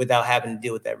without having to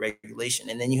deal with that regulation.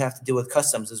 And then you have to deal with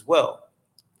customs as well.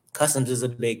 Customs is a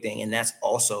big thing, and that's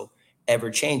also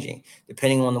ever changing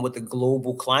depending on what the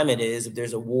global climate is. If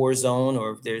there's a war zone,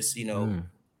 or if there's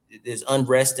there's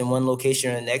unrest in one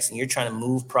location or the next, and you're trying to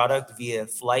move product via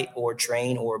flight or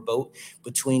train or boat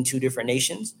between two different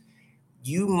nations,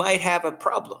 you might have a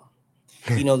problem.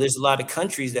 There's a lot of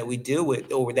countries that we deal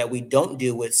with or that we don't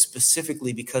deal with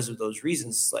specifically because of those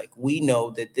reasons. It's like, we know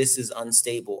that this is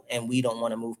unstable and we don't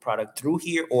want to move product through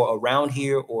here or around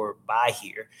here or by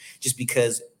here, just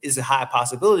because it's a high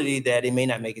possibility that it may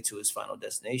not make it to its final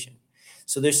destination.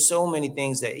 So there's so many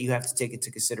things that you have to take into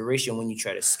consideration when you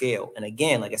try to scale. And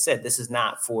again, like I said, this is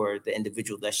not for the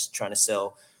individual that's trying to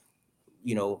sell,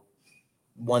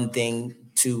 one thing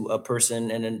to a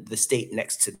person and then the state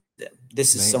next to them.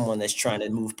 This is someone that's trying to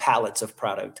move pallets of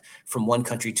product from one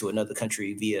country to another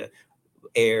country via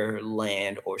air,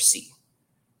 land, or sea.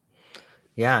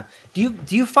 Yeah. Do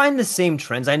you find the same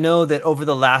trends? I know that over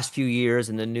the last few years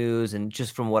in the news, and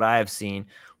just from what I have seen,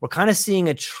 we're kind of seeing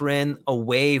a trend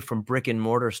away from brick and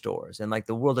mortar stores, and like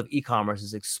the world of e-commerce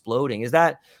is exploding. Is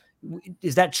that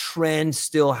trend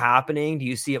still happening? Do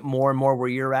you see it more and more where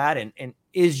you're at? And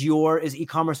is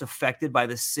e-commerce affected by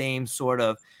the same sort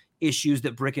of issues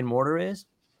that brick and mortar is?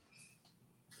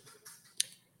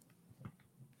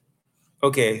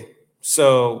 Okay.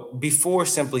 So before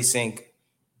Simply Sync,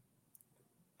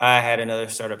 I had another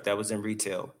startup that was in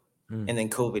retail, and then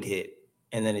COVID hit,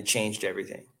 and then it changed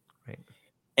everything. Right.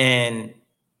 And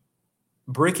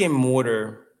brick and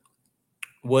mortar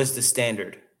was the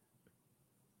standard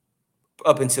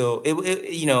up until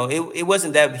it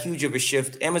wasn't that huge of a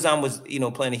shift. Amazon was,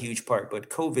 playing a huge part, but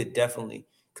COVID definitely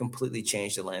completely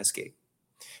changed the landscape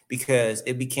because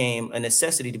it became a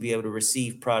necessity to be able to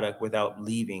receive product without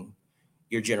leaving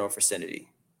your general vicinity.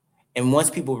 And once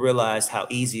people realized how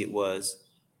easy it was,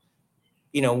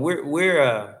 we're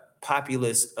a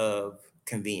populace of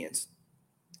convenience.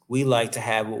 We like to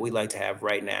have what we like to have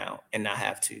right now and not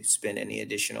have to spend any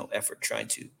additional effort trying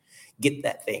to get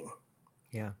that thing.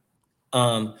 Yeah.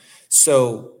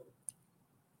 So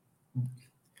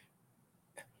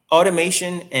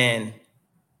automation and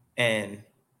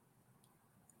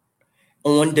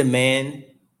on-demand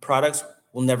products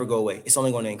will never go away. It's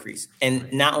only going to increase. And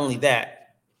Right. not only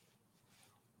that,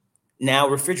 now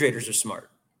refrigerators are smart.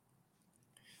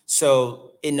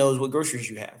 So it knows what groceries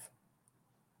you have.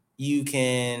 You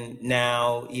can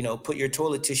now, put your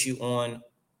toilet tissue on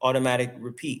automatic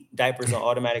repeat, diapers on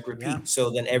automatic repeat. Yeah.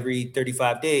 So then every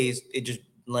 35 days, it just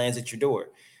lands at your door.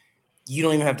 You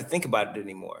don't even have to think about it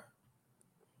anymore.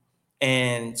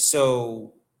 And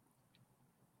so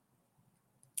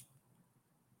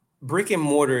brick and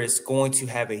mortar is going to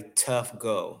have a tough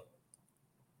go,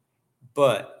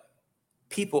 but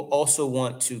people also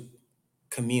want to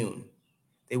commune.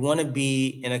 They want to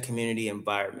be in a community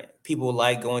environment. People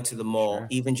like going to the mall, Sure.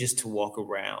 even just to walk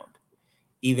around,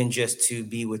 even just to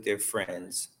be with their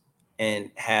friends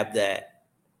and have that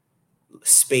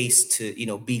space to,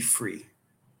 be free.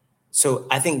 So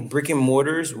I think brick and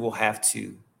mortars will have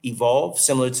to evolve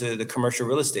similar to the commercial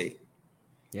real estate.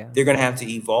 Yeah. They're going to have to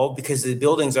evolve because the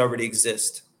buildings already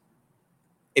exist.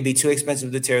 It'd be too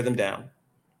expensive to tear them down.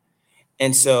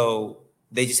 And so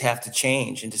they just have to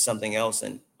change into something else.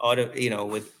 And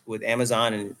with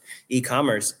Amazon and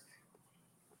e-commerce,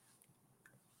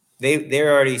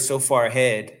 they're already so far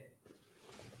ahead.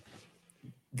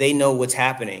 They know what's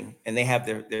happening and they have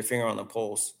their finger on the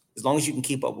pulse. As long as you can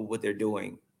keep up with what they're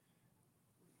doing,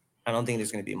 I don't think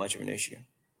there's going to be much of an issue.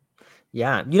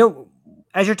 Yeah.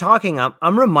 As you're talking,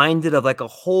 I'm reminded of like a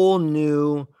whole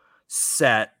new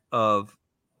set of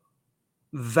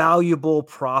valuable,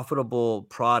 profitable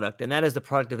product, and that is the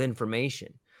product of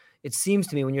information. It seems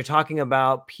to me when you're talking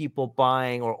about people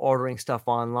buying or ordering stuff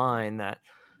online that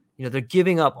they're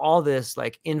giving up all this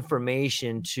like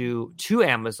information to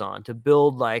Amazon to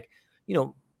build like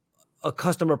a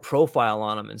customer profile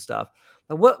on them and stuff.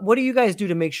 Now, what do you guys do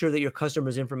to make sure that your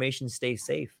customers' information stays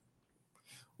safe?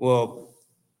 Well,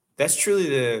 that's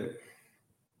truly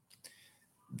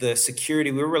the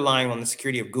security. We're relying on the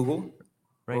security of Google.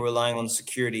 Right. We're relying on the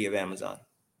security of Amazon.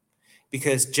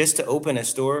 Because just to open a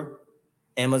store,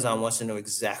 Amazon wants to know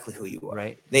exactly who you are.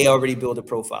 Right. They already build a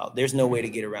profile. There's no way to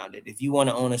get around it. If you want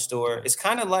to own a store, it's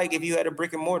kind of like if you had a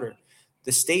brick and mortar.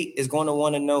 The state is going to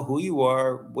want to know who you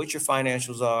are, what your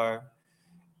financials are,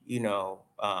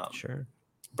 Sure.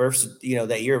 births,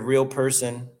 that you're a real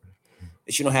person,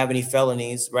 that you don't have any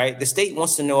felonies, right? The state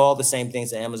wants to know all the same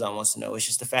things that Amazon wants to know. It's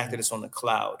just the fact that it's on the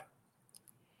cloud.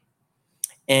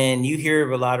 And you hear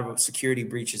of a lot of security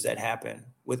breaches that happen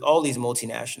with all these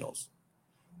multinationals.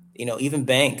 Even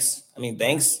banks. I mean,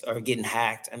 banks are getting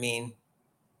hacked. I mean,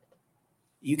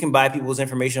 you can buy people's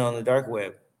information on the dark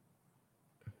web.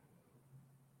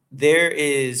 There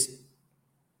is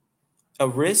a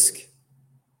risk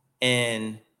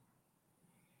in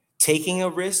taking a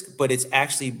risk, but it's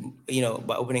actually,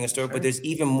 by opening a store, Sure. but there's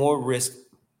even more risk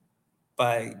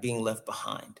by being left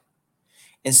behind.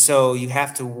 And so you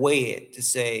have to weigh it to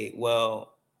say,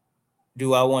 well,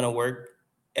 do I want to work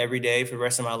every day for the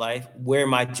rest of my life where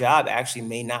my job actually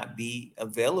may not be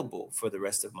available for the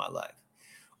rest of my life?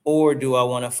 Or do I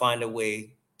want to find a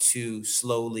way to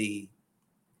slowly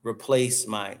replace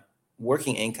my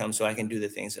working income so I can do the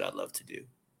things that I love to do?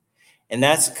 And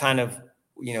that's kind of,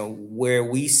 where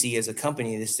we see as a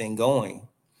company this thing going,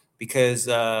 because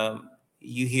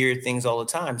you hear things all the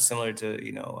time similar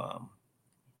to,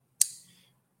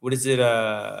 what is it?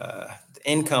 The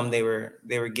income they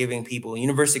were giving people,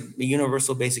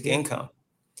 universal basic income.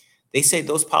 They say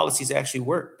those policies actually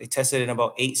work. They tested it in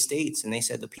about 8 states, and they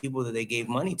said the people that they gave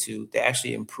money to, they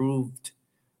actually improved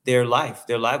their life,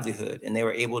 their livelihood, and they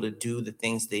were able to do the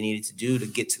things they needed to do to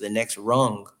get to the next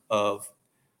rung of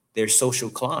their social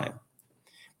climb.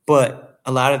 But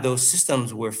a lot of those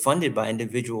systems were funded by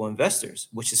individual investors,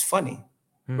 which is funny,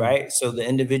 right? So the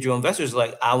individual investors are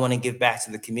like, I want to give back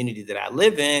to the community that I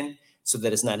live in so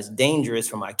that it's not as dangerous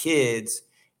for my kids.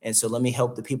 And so let me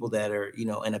help the people that are,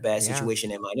 in a bad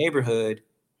situation in my neighborhood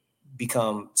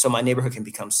so my neighborhood can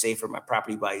become safer, my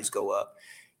property values go up,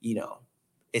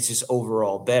 it's just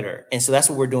overall better. And so that's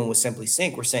what we're doing with Simply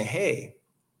Sync. We're saying, hey,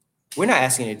 we're not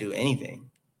asking you to do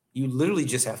anything. You literally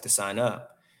just have to sign up.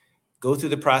 Go through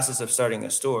the process of starting a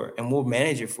store and we'll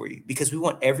manage it for you, because we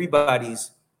want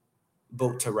everybody's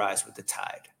boat to rise with the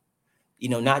tide.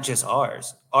 Not just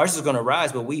ours. Ours is going to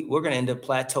rise, but we're going to end up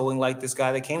plateauing like this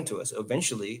guy that came to us.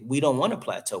 Eventually, we don't want to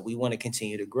plateau. We want to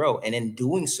continue to grow. And in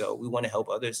doing so, we want to help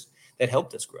others that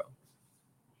helped us grow.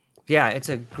 Yeah, it's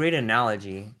a great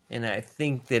analogy. And I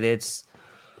think that it's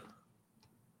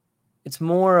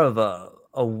more of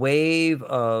a wave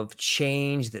of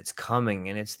change that's coming.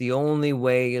 And it's the only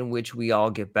way in which we all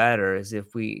get better is if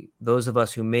those of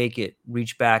us who make it,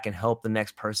 reach back and help the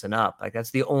next person up. Like,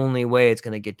 that's the only way it's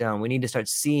going to get done. We need to start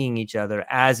seeing each other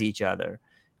as each other.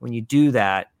 When you do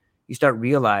that, you start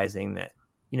realizing that,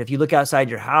 if you look outside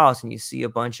your house and you see a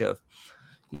bunch of,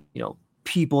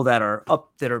 people that are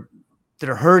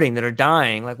hurting, that are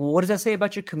dying, like, well, what does that say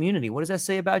about your community? What does that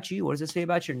say about you? What does it say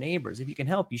about your neighbors? If you can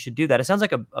help, you should do that. It sounds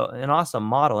like an awesome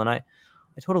model. And I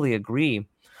totally agree.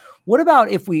 What about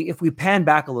if we pan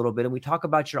back a little bit and we talk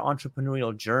about your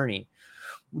entrepreneurial journey?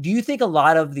 Do you think a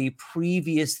lot of the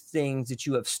previous things that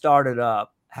you have started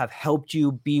up have helped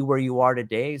you be where you are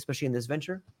today, especially in this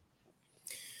venture?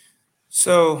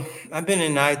 So I've been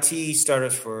in IT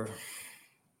startups for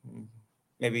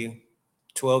maybe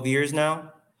 12 years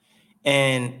now.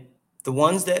 And the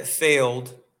ones that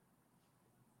failed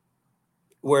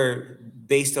were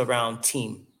based around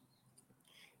team.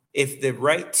 If the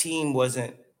right team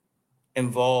wasn't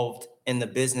involved in the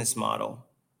business model,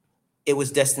 it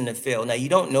was destined to fail. Now, you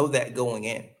don't know that going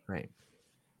in. Right.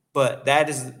 But that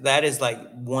is like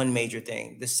one major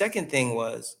thing. The second thing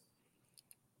was,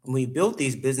 when we built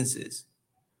these businesses,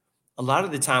 a lot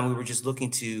of the time we were just looking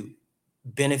to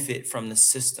benefit from the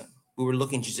system. We were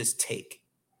looking to just take,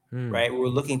 right? We were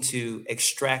looking to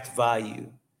extract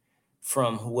value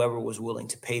from whoever was willing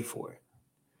to pay for it.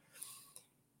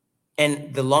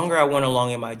 And the longer I went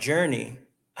along in my journey,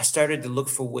 I started to look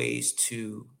for ways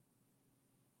to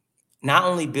not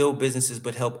only build businesses,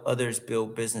 but help others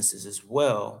build businesses as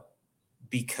well,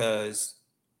 because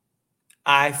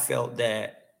I felt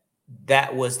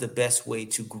that was the best way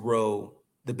to grow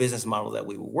the business model that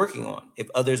we were working on. If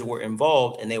others were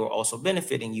involved and they were also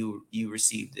benefiting, you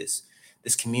received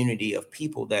this community of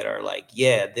people that are like,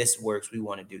 yeah, this works. We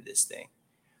want to do this thing.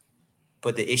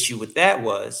 But the issue with that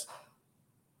was,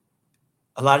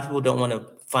 a lot of people don't want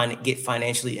to get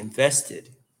financially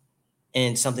invested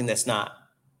in something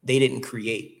they didn't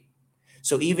create.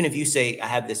 So even if you say, I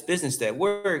have this business that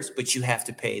works, but you have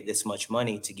to pay this much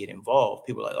money to get involved,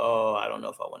 people are like, oh, I don't know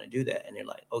if I want to do that. And they're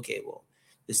like, okay, well,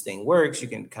 this thing works. You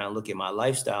can kind of look at my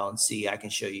lifestyle and see, I can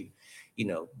show you,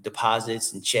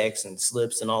 deposits and checks and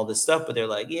slips and all this stuff. But they're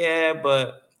like, yeah,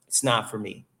 but it's not for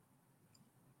me.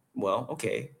 Well,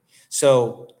 okay.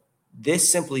 So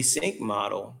this Simply Sync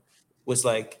model was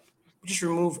like, just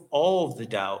remove all of the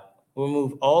doubt,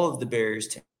 remove all of the barriers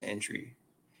to entry,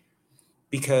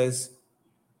 because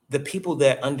the people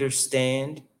that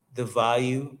understand the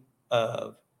value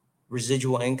of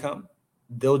residual income,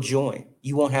 they'll join.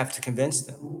 You won't have to convince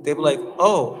them. They'll be like,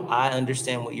 oh, I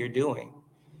understand what you're doing.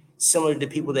 Similar to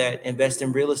people that invest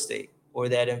in real estate or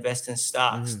that invest in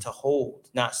stocks to hold,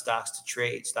 not stocks to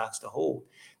trade, stocks to hold.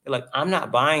 They're like, I'm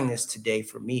not buying this today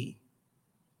for me.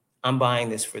 I'm buying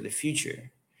this for the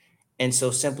future. And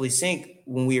so Simply Sync,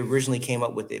 when we originally came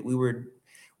up with it,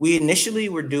 we initially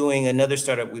were doing another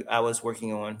startup I was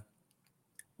working on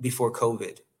before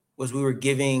COVID, was we were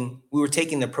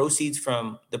taking the proceeds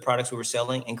from the products we were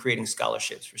selling and creating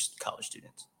scholarships for college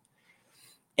students.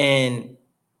 And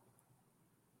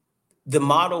the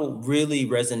model really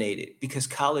resonated because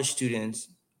college students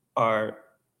are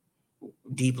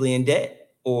deeply in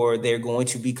debt, or they're going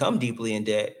to become deeply in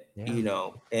debt.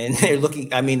 And they're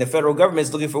the federal government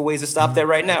is looking for ways to stop that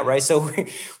right now. Right. So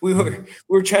we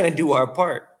were trying to do our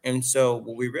part. And so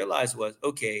what we realized was,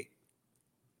 okay,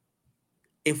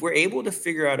 if we're able to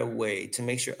figure out a way to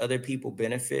make sure other people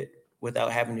benefit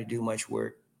without having to do much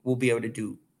work, we'll be able to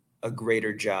do a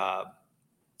greater job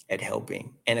at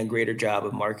helping, and a greater job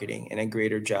of marketing, and a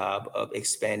greater job of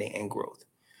expanding and growth.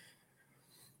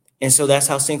 And so that's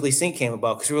how Simply Sync came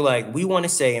about, because we were like, we want to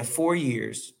say in 4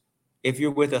 years, if you're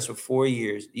with us for 4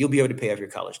 years, you'll be able to pay off your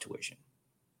college tuition.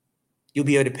 You'll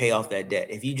be able to pay off that debt.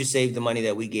 If you just save the money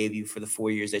that we gave you for the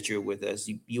 4 years that you're with us,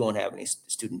 you won't have any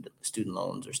student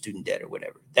loans or student debt or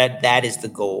whatever. That is the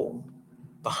goal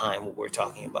behind what we're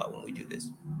talking about when we do this.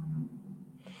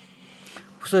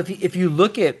 So if you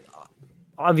look at,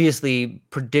 obviously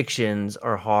predictions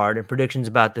are hard, and predictions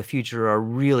about the future are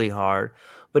really hard.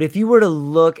 But if you were to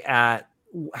look at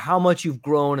how much you've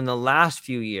grown in the last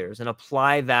few years and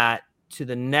apply that to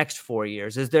the next 4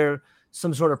 years, is there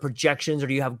some sort of projections, or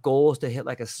do you have goals to hit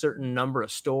like a certain number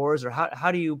of stores, or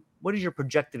how do you what does your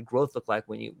projected growth look like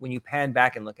when you pan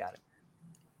back and look at it?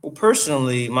 Well,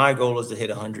 personally, my goal is to hit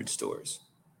 100 stores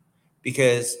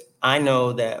because I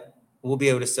know that we'll be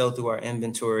able to sell through our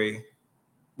inventory.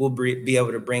 We'll be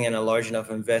able to bring in a large enough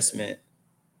investment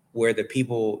where the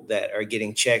people that are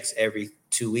getting checks every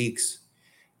 2 weeks,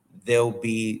 they'll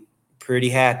be pretty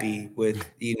happy with,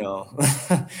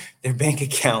 their bank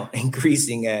account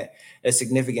increasing at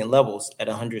significant levels at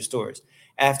 100 stores.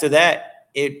 After that,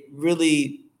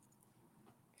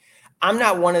 I'm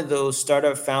not one of those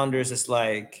startup founders that's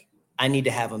like, I need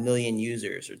to have 1 million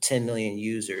users or 10 million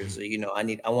users, or,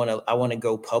 I want to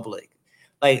go public.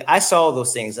 Like I saw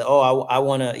those things. I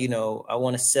want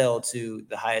to sell to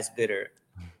the highest bidder.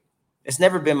 It's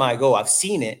never been my goal. I've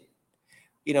seen it,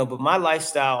 but my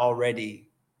lifestyle already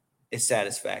is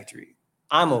satisfactory.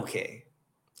 I'm okay.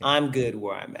 I'm good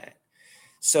where I'm at.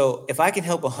 So if I can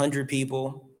help 100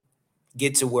 people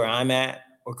get to where I'm at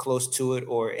or close to it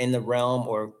or in the realm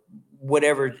or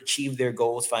whatever, achieve their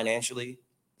goals financially,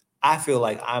 I feel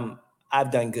like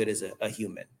I've done good as a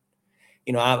human.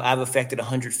 I've affected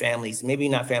 100 families, maybe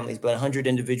not families, but 100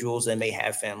 individuals that may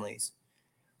have families.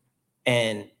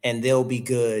 And they'll be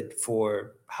good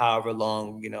for however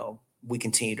long, we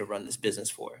continue to run this business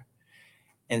for.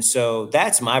 And so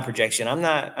that's my projection. I'm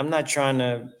not trying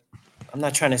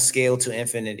to scale to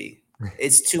infinity.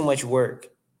 It's too much work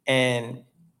and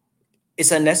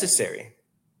it's unnecessary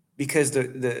because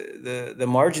the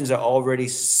margins are already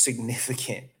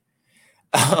significant.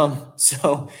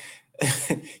 So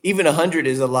even 100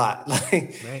 is a lot,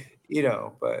 right.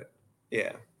 But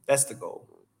yeah, that's the goal.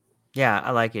 Yeah,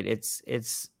 I like it.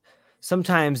 It's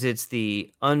sometimes it's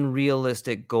the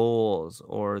unrealistic goals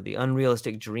or the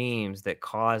unrealistic dreams that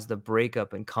cause the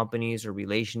breakup in companies or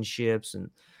relationships.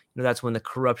 And that's when the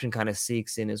corruption kind of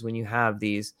seeks in, is when you have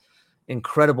these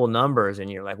incredible numbers and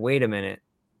you're like, wait a minute,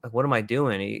 like, what am I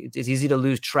doing? It's easy to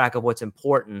lose track of what's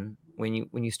important when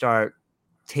you start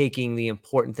taking the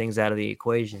important things out of the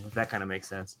equation, if that kind of makes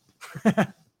sense.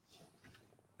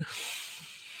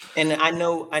 And I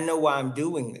know why I'm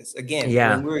doing this. Again,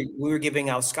 when we were giving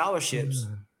out scholarships,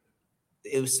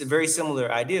 it was very similar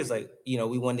ideas. Like, we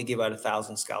wanted to give out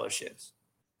 1,000 scholarships.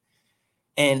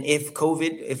 And if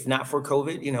not for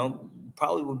COVID,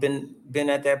 probably would have been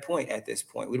at that point at this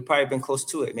point. We'd have probably been close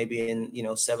to it, maybe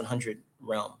in, 700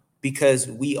 realm, because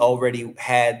we already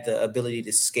had the ability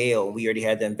to scale. We already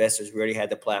had the investors. We already had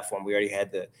the platform. We already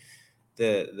had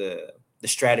the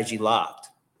strategy locked,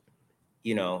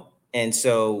 And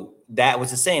so that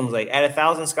was the same. Like at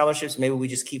 1,000 scholarships, maybe we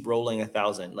just keep rolling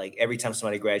 1,000. Like every time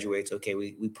somebody graduates, okay,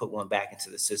 we put one back into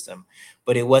the system.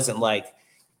 But it wasn't like,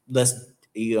 let's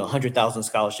 100,000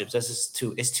 scholarships. That's just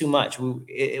it's too much.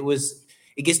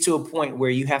 It gets to a point where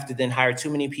you have to then hire too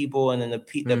many people, and then the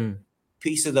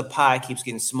piece of the pie keeps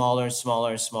getting smaller and smaller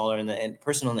and smaller, and the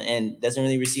person on the end doesn't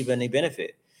really receive any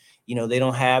benefit. They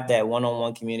don't have that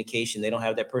one-on-one communication. They don't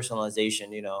have that personalization.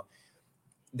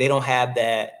 They don't have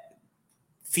that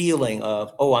feeling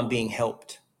of, oh, I'm being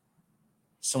helped.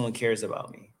 Someone cares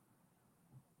about me.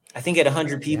 I think at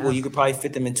 100 people, you could probably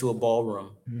fit them into a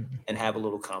ballroom and have a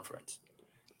little conference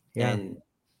and,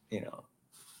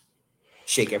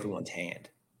 shake everyone's hand.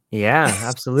 Yeah,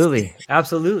 absolutely.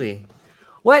 Absolutely.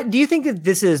 What do you think that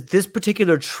this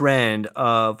particular trend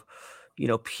of,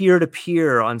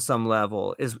 peer-to-peer on some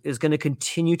level is going to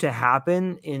continue to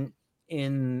happen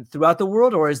in throughout the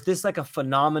world? Or is this like a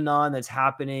phenomenon that's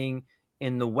happening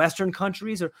in the Western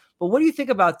countries? But what do you think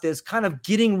about this kind of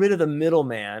getting rid of the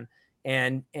middleman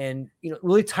and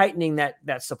really tightening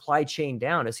that supply chain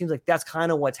down? It seems like that's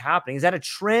kind of what's happening. Is that a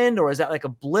trend, or is that like a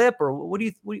blip, or what do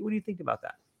you think about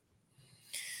that?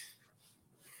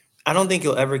 I don't think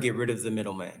you'll ever get rid of the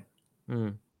middleman.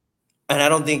 And I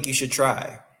don't think you should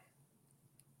try.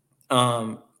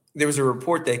 There was a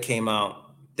report that came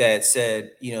out that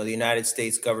said, the United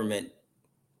States government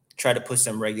tried to put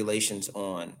some regulations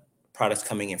on products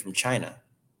coming in from China.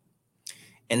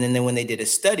 And then when they did a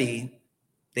study,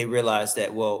 they realized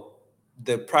that, well,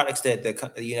 the products that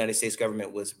the United States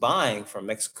government was buying from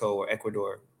Mexico or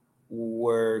Ecuador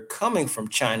were coming from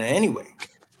China anyway.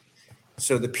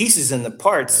 So the pieces and the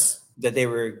parts that they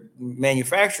were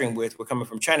manufacturing with were coming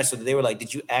from China. So they were like,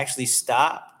 did you actually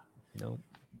stop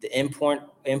the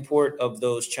import of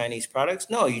those Chinese products?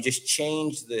 No, you just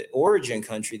changed the origin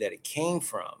country that it came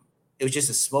from. It was just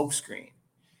a smokescreen.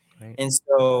 Right. And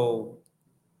so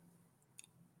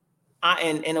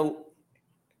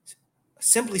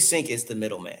Simply Sync is the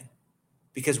middleman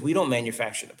because we don't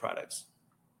manufacture the products.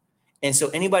 And so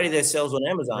anybody that sells on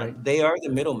Amazon, they are the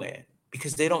middleman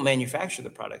because they don't manufacture the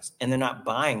products and they're not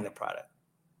buying the product.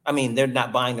 I mean, they're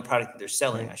not buying the product that they're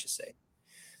selling, I should say.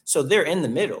 So they're in the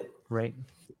middle. Right.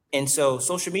 And so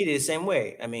social media is the same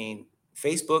way. I mean,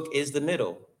 Facebook is the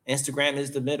middle. Instagram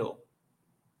is the middle.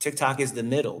 TikTok is the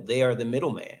middle. They are the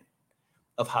middleman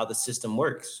of how the system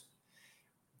works.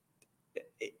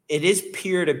 It is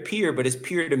peer to peer, but it's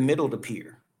peer to middle to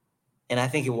peer. And I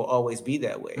think it will always be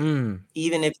that way.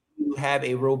 Even if you have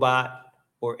a robot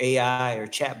or AI or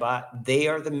chatbot, they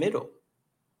are the middle.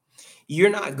 You're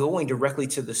not going directly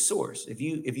to the source. If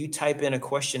you type in a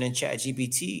question in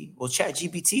ChatGPT, well,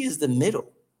 ChatGPT is the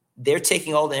middle. They're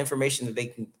taking all the information that they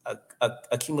can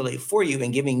accumulate for you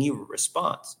and giving you a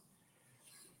response.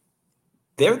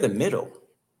 They're the middle.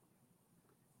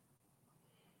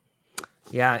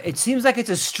 Yeah, it seems like it's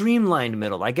a streamlined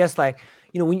middle. I guess, like,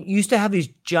 we used to have these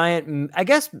giant, I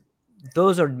guess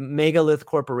those are megalith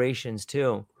corporations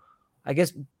too. I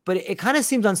guess, but it kind of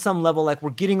seems on some level like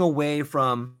we're getting away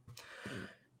from,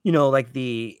 like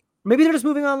maybe they're just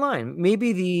moving online.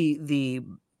 Maybe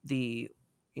the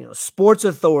sports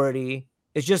authority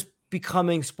is just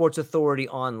becoming sports authority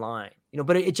online.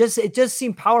 But it just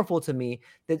seemed powerful to me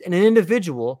that an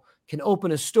individual can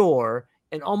open a store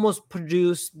and almost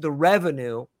produce the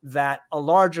revenue that a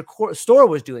larger store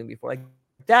was doing before. Like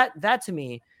that to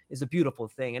me is a beautiful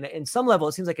thing. And in some level,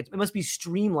 it seems like it must be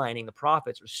streamlining the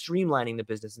profits or streamlining the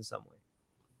business in some way.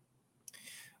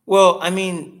 Well, I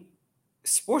mean,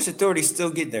 sports authorities still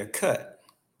get their cut.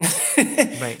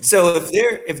 Right. So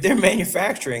if they're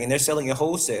manufacturing and they're selling at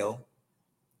wholesale,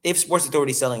 if sports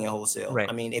authority is selling at wholesale, Right.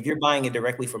 I mean, if you're buying it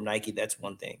directly from Nike, that's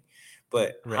one thing.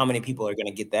 But how many people are going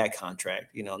to get that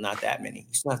contract? Not that many.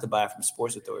 You still have to buy it from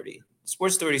sports authority.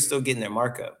 Sports authority is still getting their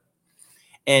markup.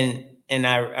 And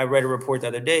I read a report the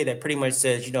other day that pretty much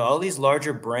says, all these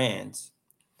larger brands,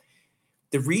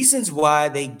 the reasons why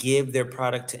they give their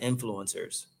product to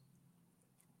influencers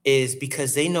is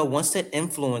because they know once that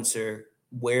influencer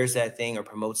wears that thing or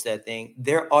promotes that thing,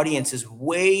 their audience is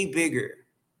way bigger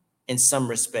in some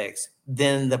respects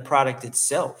than the product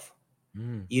itself.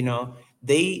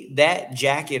 That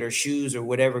jacket or shoes or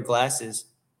whatever, glasses,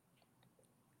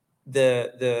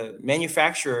 the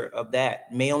manufacturer of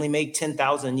that may only make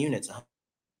 10,000 units,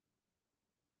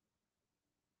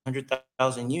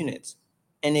 100,000 units.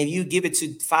 And if you give it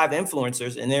to 5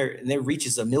 influencers and their reach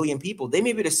is 1 million people, they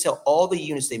may be able to sell all the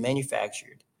units they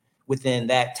manufactured within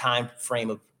that time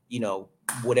frame of,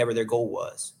 whatever their goal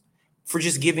was, for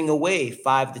just giving away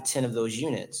 5 to 10 of those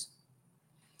units.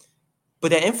 But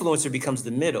that influencer becomes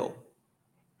the middle.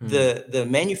 The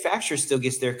manufacturer still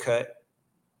gets their cut.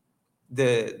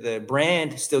 The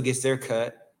brand still gets their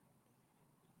cut.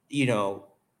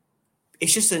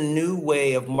 It's just a new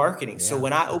way of marketing. Yeah. So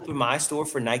when I open my store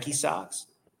for Nike socks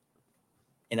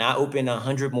and I open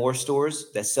 100 more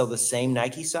stores that sell the same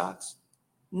Nike socks,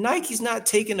 Nike's not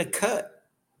taking a cut.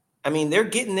 I mean, they're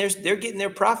getting their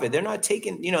profit. They're not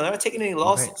taking, they're not taking any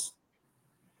losses. Right.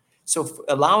 So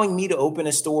allowing me to open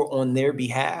a store on their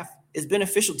behalf is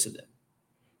beneficial to them.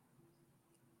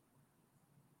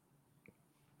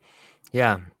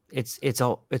 Yeah, it's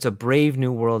a brave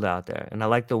new world out there, and I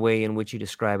like the way in which you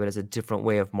describe it as a different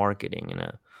way of marketing and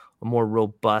a more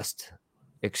robust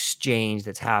exchange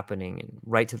that's happening and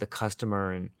right to the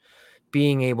customer and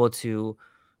being able to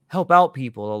help out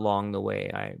people along the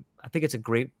way. I think it's a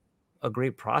great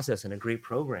process and a great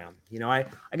program. I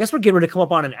guess we're getting ready to come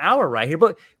up on an hour right here,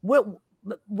 but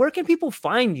where can people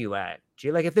find you at,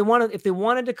 Jay? Like if they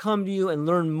wanted to come to you and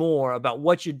learn more about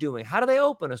what you're doing, how do they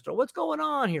open a store? What's going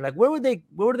on here? Like where would they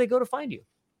go to find you?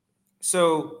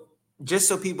 So just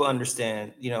so people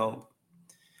understand,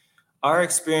 our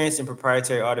experience in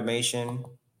proprietary automation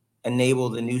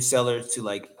enabled the new sellers to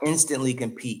like instantly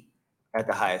compete at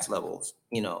the highest levels,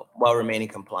 while remaining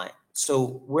compliant.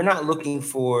 So we're not looking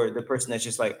for the person that's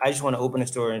just like, I just want to open a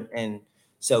store and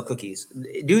sell cookies.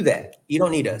 Do that. You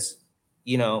don't need us.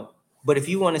 But if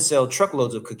you want to sell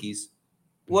truckloads of cookies,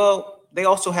 well, they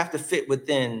also have to fit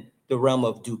within the realm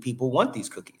of, do people want these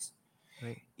cookies?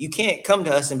 Right. You can't come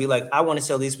to us and be like, I want to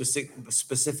sell these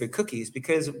specific cookies,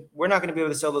 because we're not going to be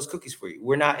able to sell those cookies for you.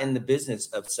 We're not in the business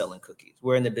of selling cookies.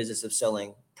 We're in the business of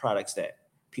selling products that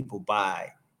people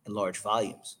buy in large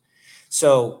volumes.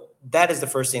 So that is the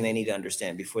first thing they need to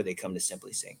understand before they come to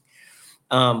SimplySync.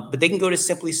 But they can go to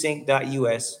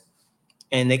simplysync.us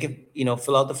and they can,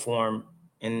 fill out the form.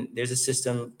 And there's a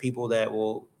system, people that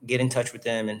will get in touch with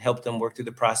them and help them work through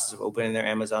the process of opening their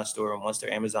Amazon store. And once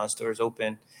their Amazon store is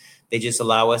open, they just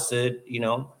allow us to,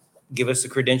 give us the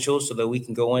credentials so that we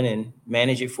can go in and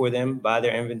manage it for them, buy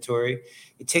their inventory.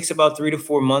 It takes about 3 to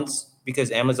 4 months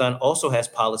because Amazon also has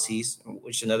policies,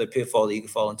 which is another pitfall that you can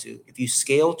fall into. If you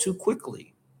scale too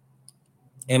quickly,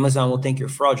 Amazon will think you're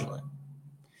fraudulent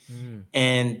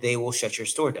and they will shut your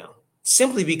store down.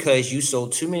 simply because you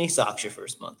sold too many socks your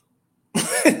first month.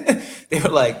 They were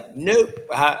like, nope,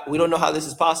 we don't know how this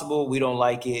is possible. We don't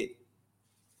like it.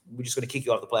 We're just going to kick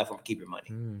you off the platform and keep your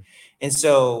money. And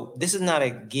so this is not a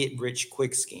get rich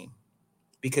quick scheme,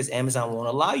 because Amazon won't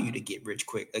allow you to get rich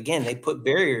quick. Again, they put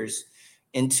barriers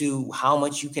into how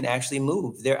much you can actually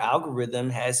move. Their algorithm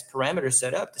has parameters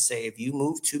set up to say, if you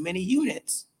move too many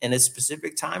units in a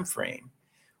specific time frame,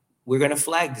 we're going to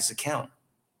flag this account,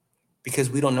 because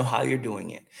we don't know how you're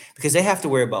doing it. Because they have to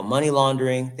worry about money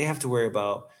laundering. They have to worry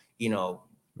about,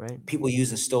 Right. people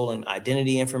using stolen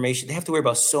identity information. They have to worry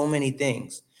about so many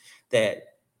things that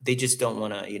they just don't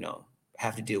want to,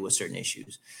 have to deal with certain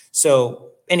issues.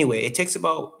 So anyway, it takes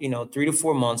about, 3 to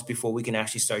 4 months before we can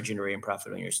actually start generating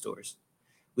profit on your stores.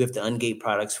 We have to ungate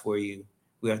products for you.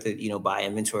 We have to, buy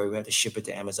inventory. We have to ship it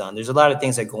to Amazon. There's a lot of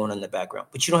things that go on in the background,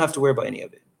 but you don't have to worry about any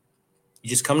of it. You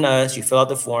just come to us, you fill out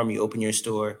the form, you open your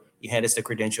store, you hand us the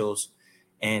credentials,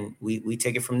 and we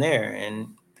take it from there.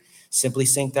 And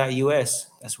simplysync.us,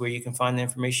 that's where you can find the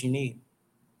information you need.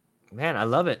 Man, I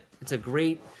love it. It's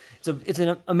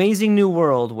an amazing new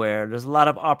world where there's a lot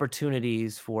of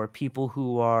opportunities for people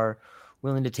who are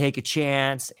willing to take a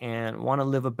chance and want to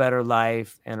live a better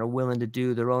life and are willing to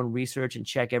do their own research and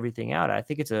check everything out. I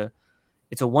think it's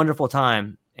a wonderful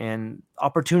time, and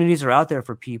opportunities are out there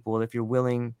for people if you're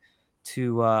willing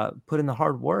to put in the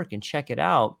hard work and check it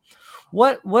out.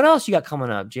 What else you got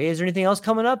coming up, Jay? Is there anything else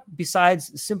coming up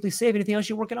besides Simply Safe? Anything else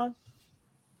you're working on?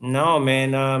 No,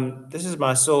 man. This is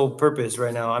my sole purpose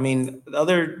right now. I mean, the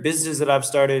other businesses that I've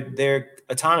started, they're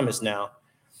autonomous now.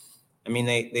 I mean,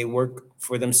 they work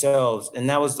for themselves. And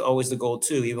that was always the goal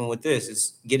too, even with this,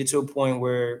 is get it to a point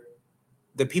where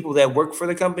the people that work for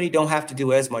the company don't have to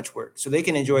do as much work, so they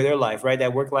can enjoy their life, right?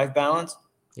 That work-life balance.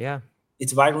 Yeah.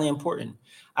 It's vitally important.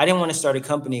 I didn't want to start a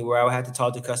company where I would have to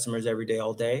talk to customers every day,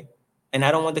 all day. And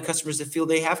I don't want the customers to feel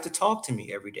they have to talk to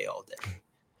me every day, all day.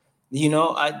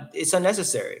 It's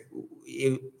unnecessary.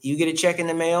 If you get a check in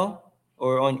the mail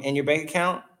or in your bank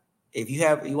account, if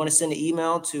you want to send an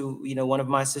email to, one of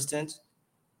my assistants,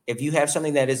 if you have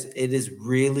something it is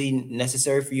really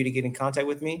necessary for you to get in contact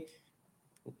with me,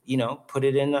 put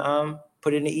it in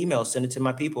an email, send it to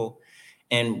my people,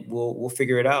 and we'll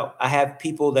figure it out. I have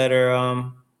people that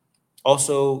are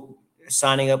also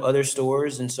signing up other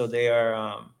stores, and so they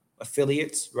are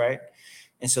affiliates, right?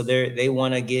 And so they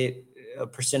want to get a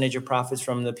percentage of profits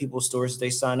from the people's stores they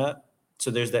sign up.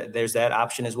 So there's that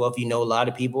option as well. If you know a lot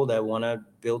of people that want to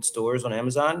build stores on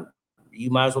Amazon, you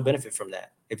might as well benefit from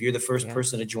that. If you're the first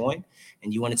person to join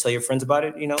and you want to tell your friends about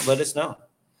it, let us know,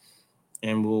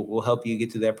 and we'll help you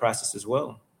get through that process as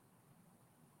well.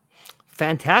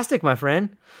 Fantastic, my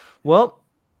friend. Well,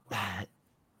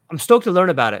 I'm stoked to learn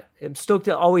about it. I'm stoked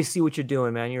to always see what you're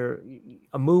doing, man. You're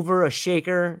a mover, a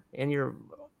shaker, and you're an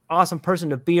awesome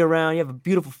person to be around. You have a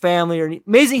beautiful family. You're an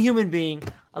amazing human being.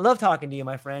 I love talking to you,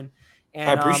 my friend. And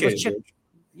I appreciate it.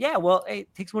 Yeah, well, hey,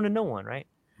 it takes one to know one, right?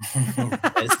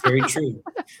 That is very true.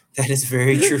 That is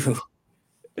very true.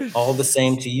 All the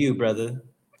same to you, brother.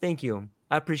 Thank you.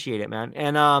 I appreciate it, man.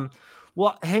 And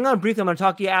well, hang on briefly. I'm going to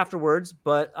talk to you afterwards,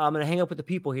 but I'm going to hang up with the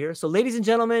people here. So, ladies and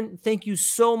gentlemen, thank you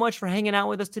so much for hanging out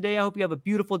with us today. I hope you have a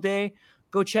beautiful day.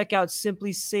 Go check out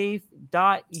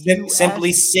simplysafe.us.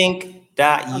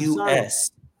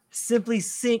 Simplysync.us.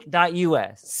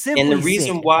 Simplysync.us. And the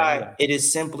reason why it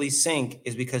is Simply Sync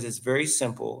is because it's very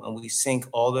simple, and we sync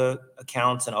all the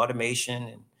accounts and automation.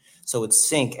 And so it's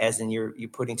sync as in you're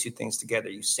putting two things together.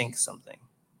 You sync something.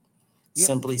 Yep.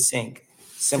 Simply Sync.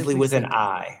 Simply with an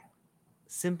I.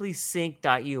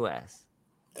 Simplysync.us.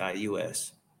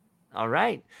 .us. All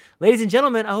right. Ladies and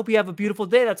gentlemen, I hope you have a beautiful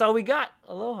day. That's all we got.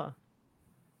 Aloha.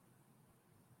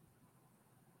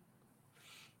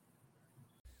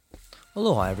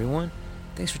 Aloha, everyone.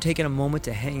 Thanks for taking a moment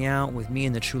to hang out with me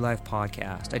in the True Life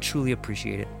Podcast. I truly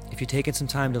appreciate it. If you're taking some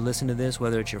time to listen to this,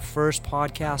 whether it's your first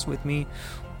podcast with me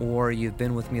or you've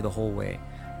been with me the whole way,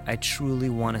 I truly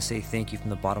want to say thank you from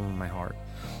the bottom of my heart.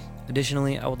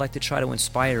 Additionally, I would like to try to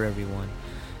inspire everyone.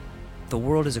 The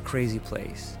world is a crazy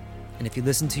place, and if you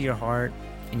listen to your heart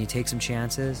and you take some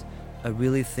chances, I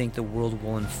really think the world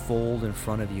will unfold in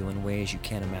front of you in ways you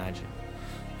can't imagine.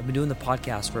 I've been doing the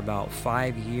podcast for about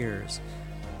 5 years.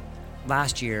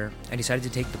 Last year, I decided to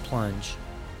take the plunge.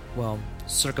 Well,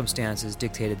 circumstances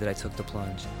dictated that I took the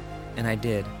plunge, and I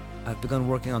did. I've begun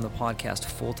working on the podcast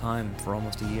full-time for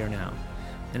almost a year now,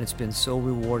 and it's been so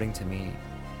rewarding to me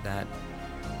that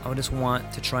I would just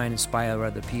want to try and inspire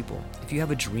other people. If you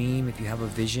have a dream, if you have a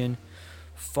vision,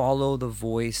 follow the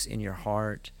voice in your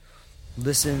heart,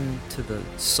 listen to the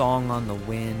song on the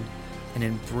wind, and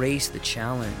embrace the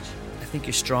challenge. I think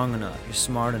you're strong enough, you're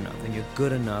smart enough, and you're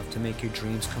good enough to make your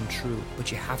dreams come true, but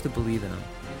you have to believe in them.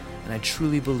 And I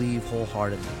truly believe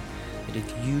wholeheartedly that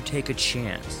if you take a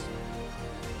chance,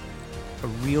 a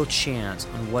real chance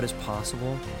on what is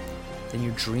possible, then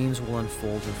your dreams will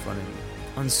unfold in front of you.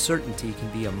 Uncertainty can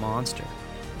be a monster.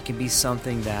 It can be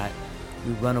something that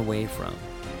we run away from.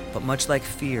 But much like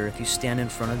fear, if you stand in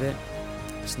front of it,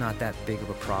 it's not that big of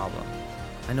a problem.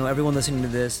 I know everyone listening to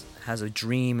this has a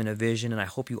dream and a vision, and I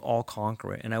hope you all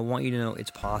conquer it. And I want you to know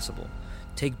it's possible.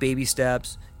 Take baby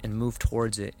steps and move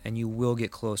towards it, and you will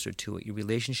get closer to it. Your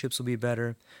relationships will be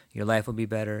better. Your life will be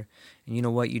better. And you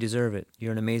know what? You deserve it.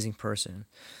 You're an amazing person.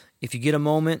 If you get a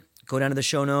moment, go down to the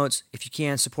show notes. If you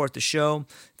can, support the show.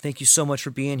 Thank you so much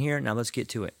for being here. Now let's get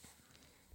to it.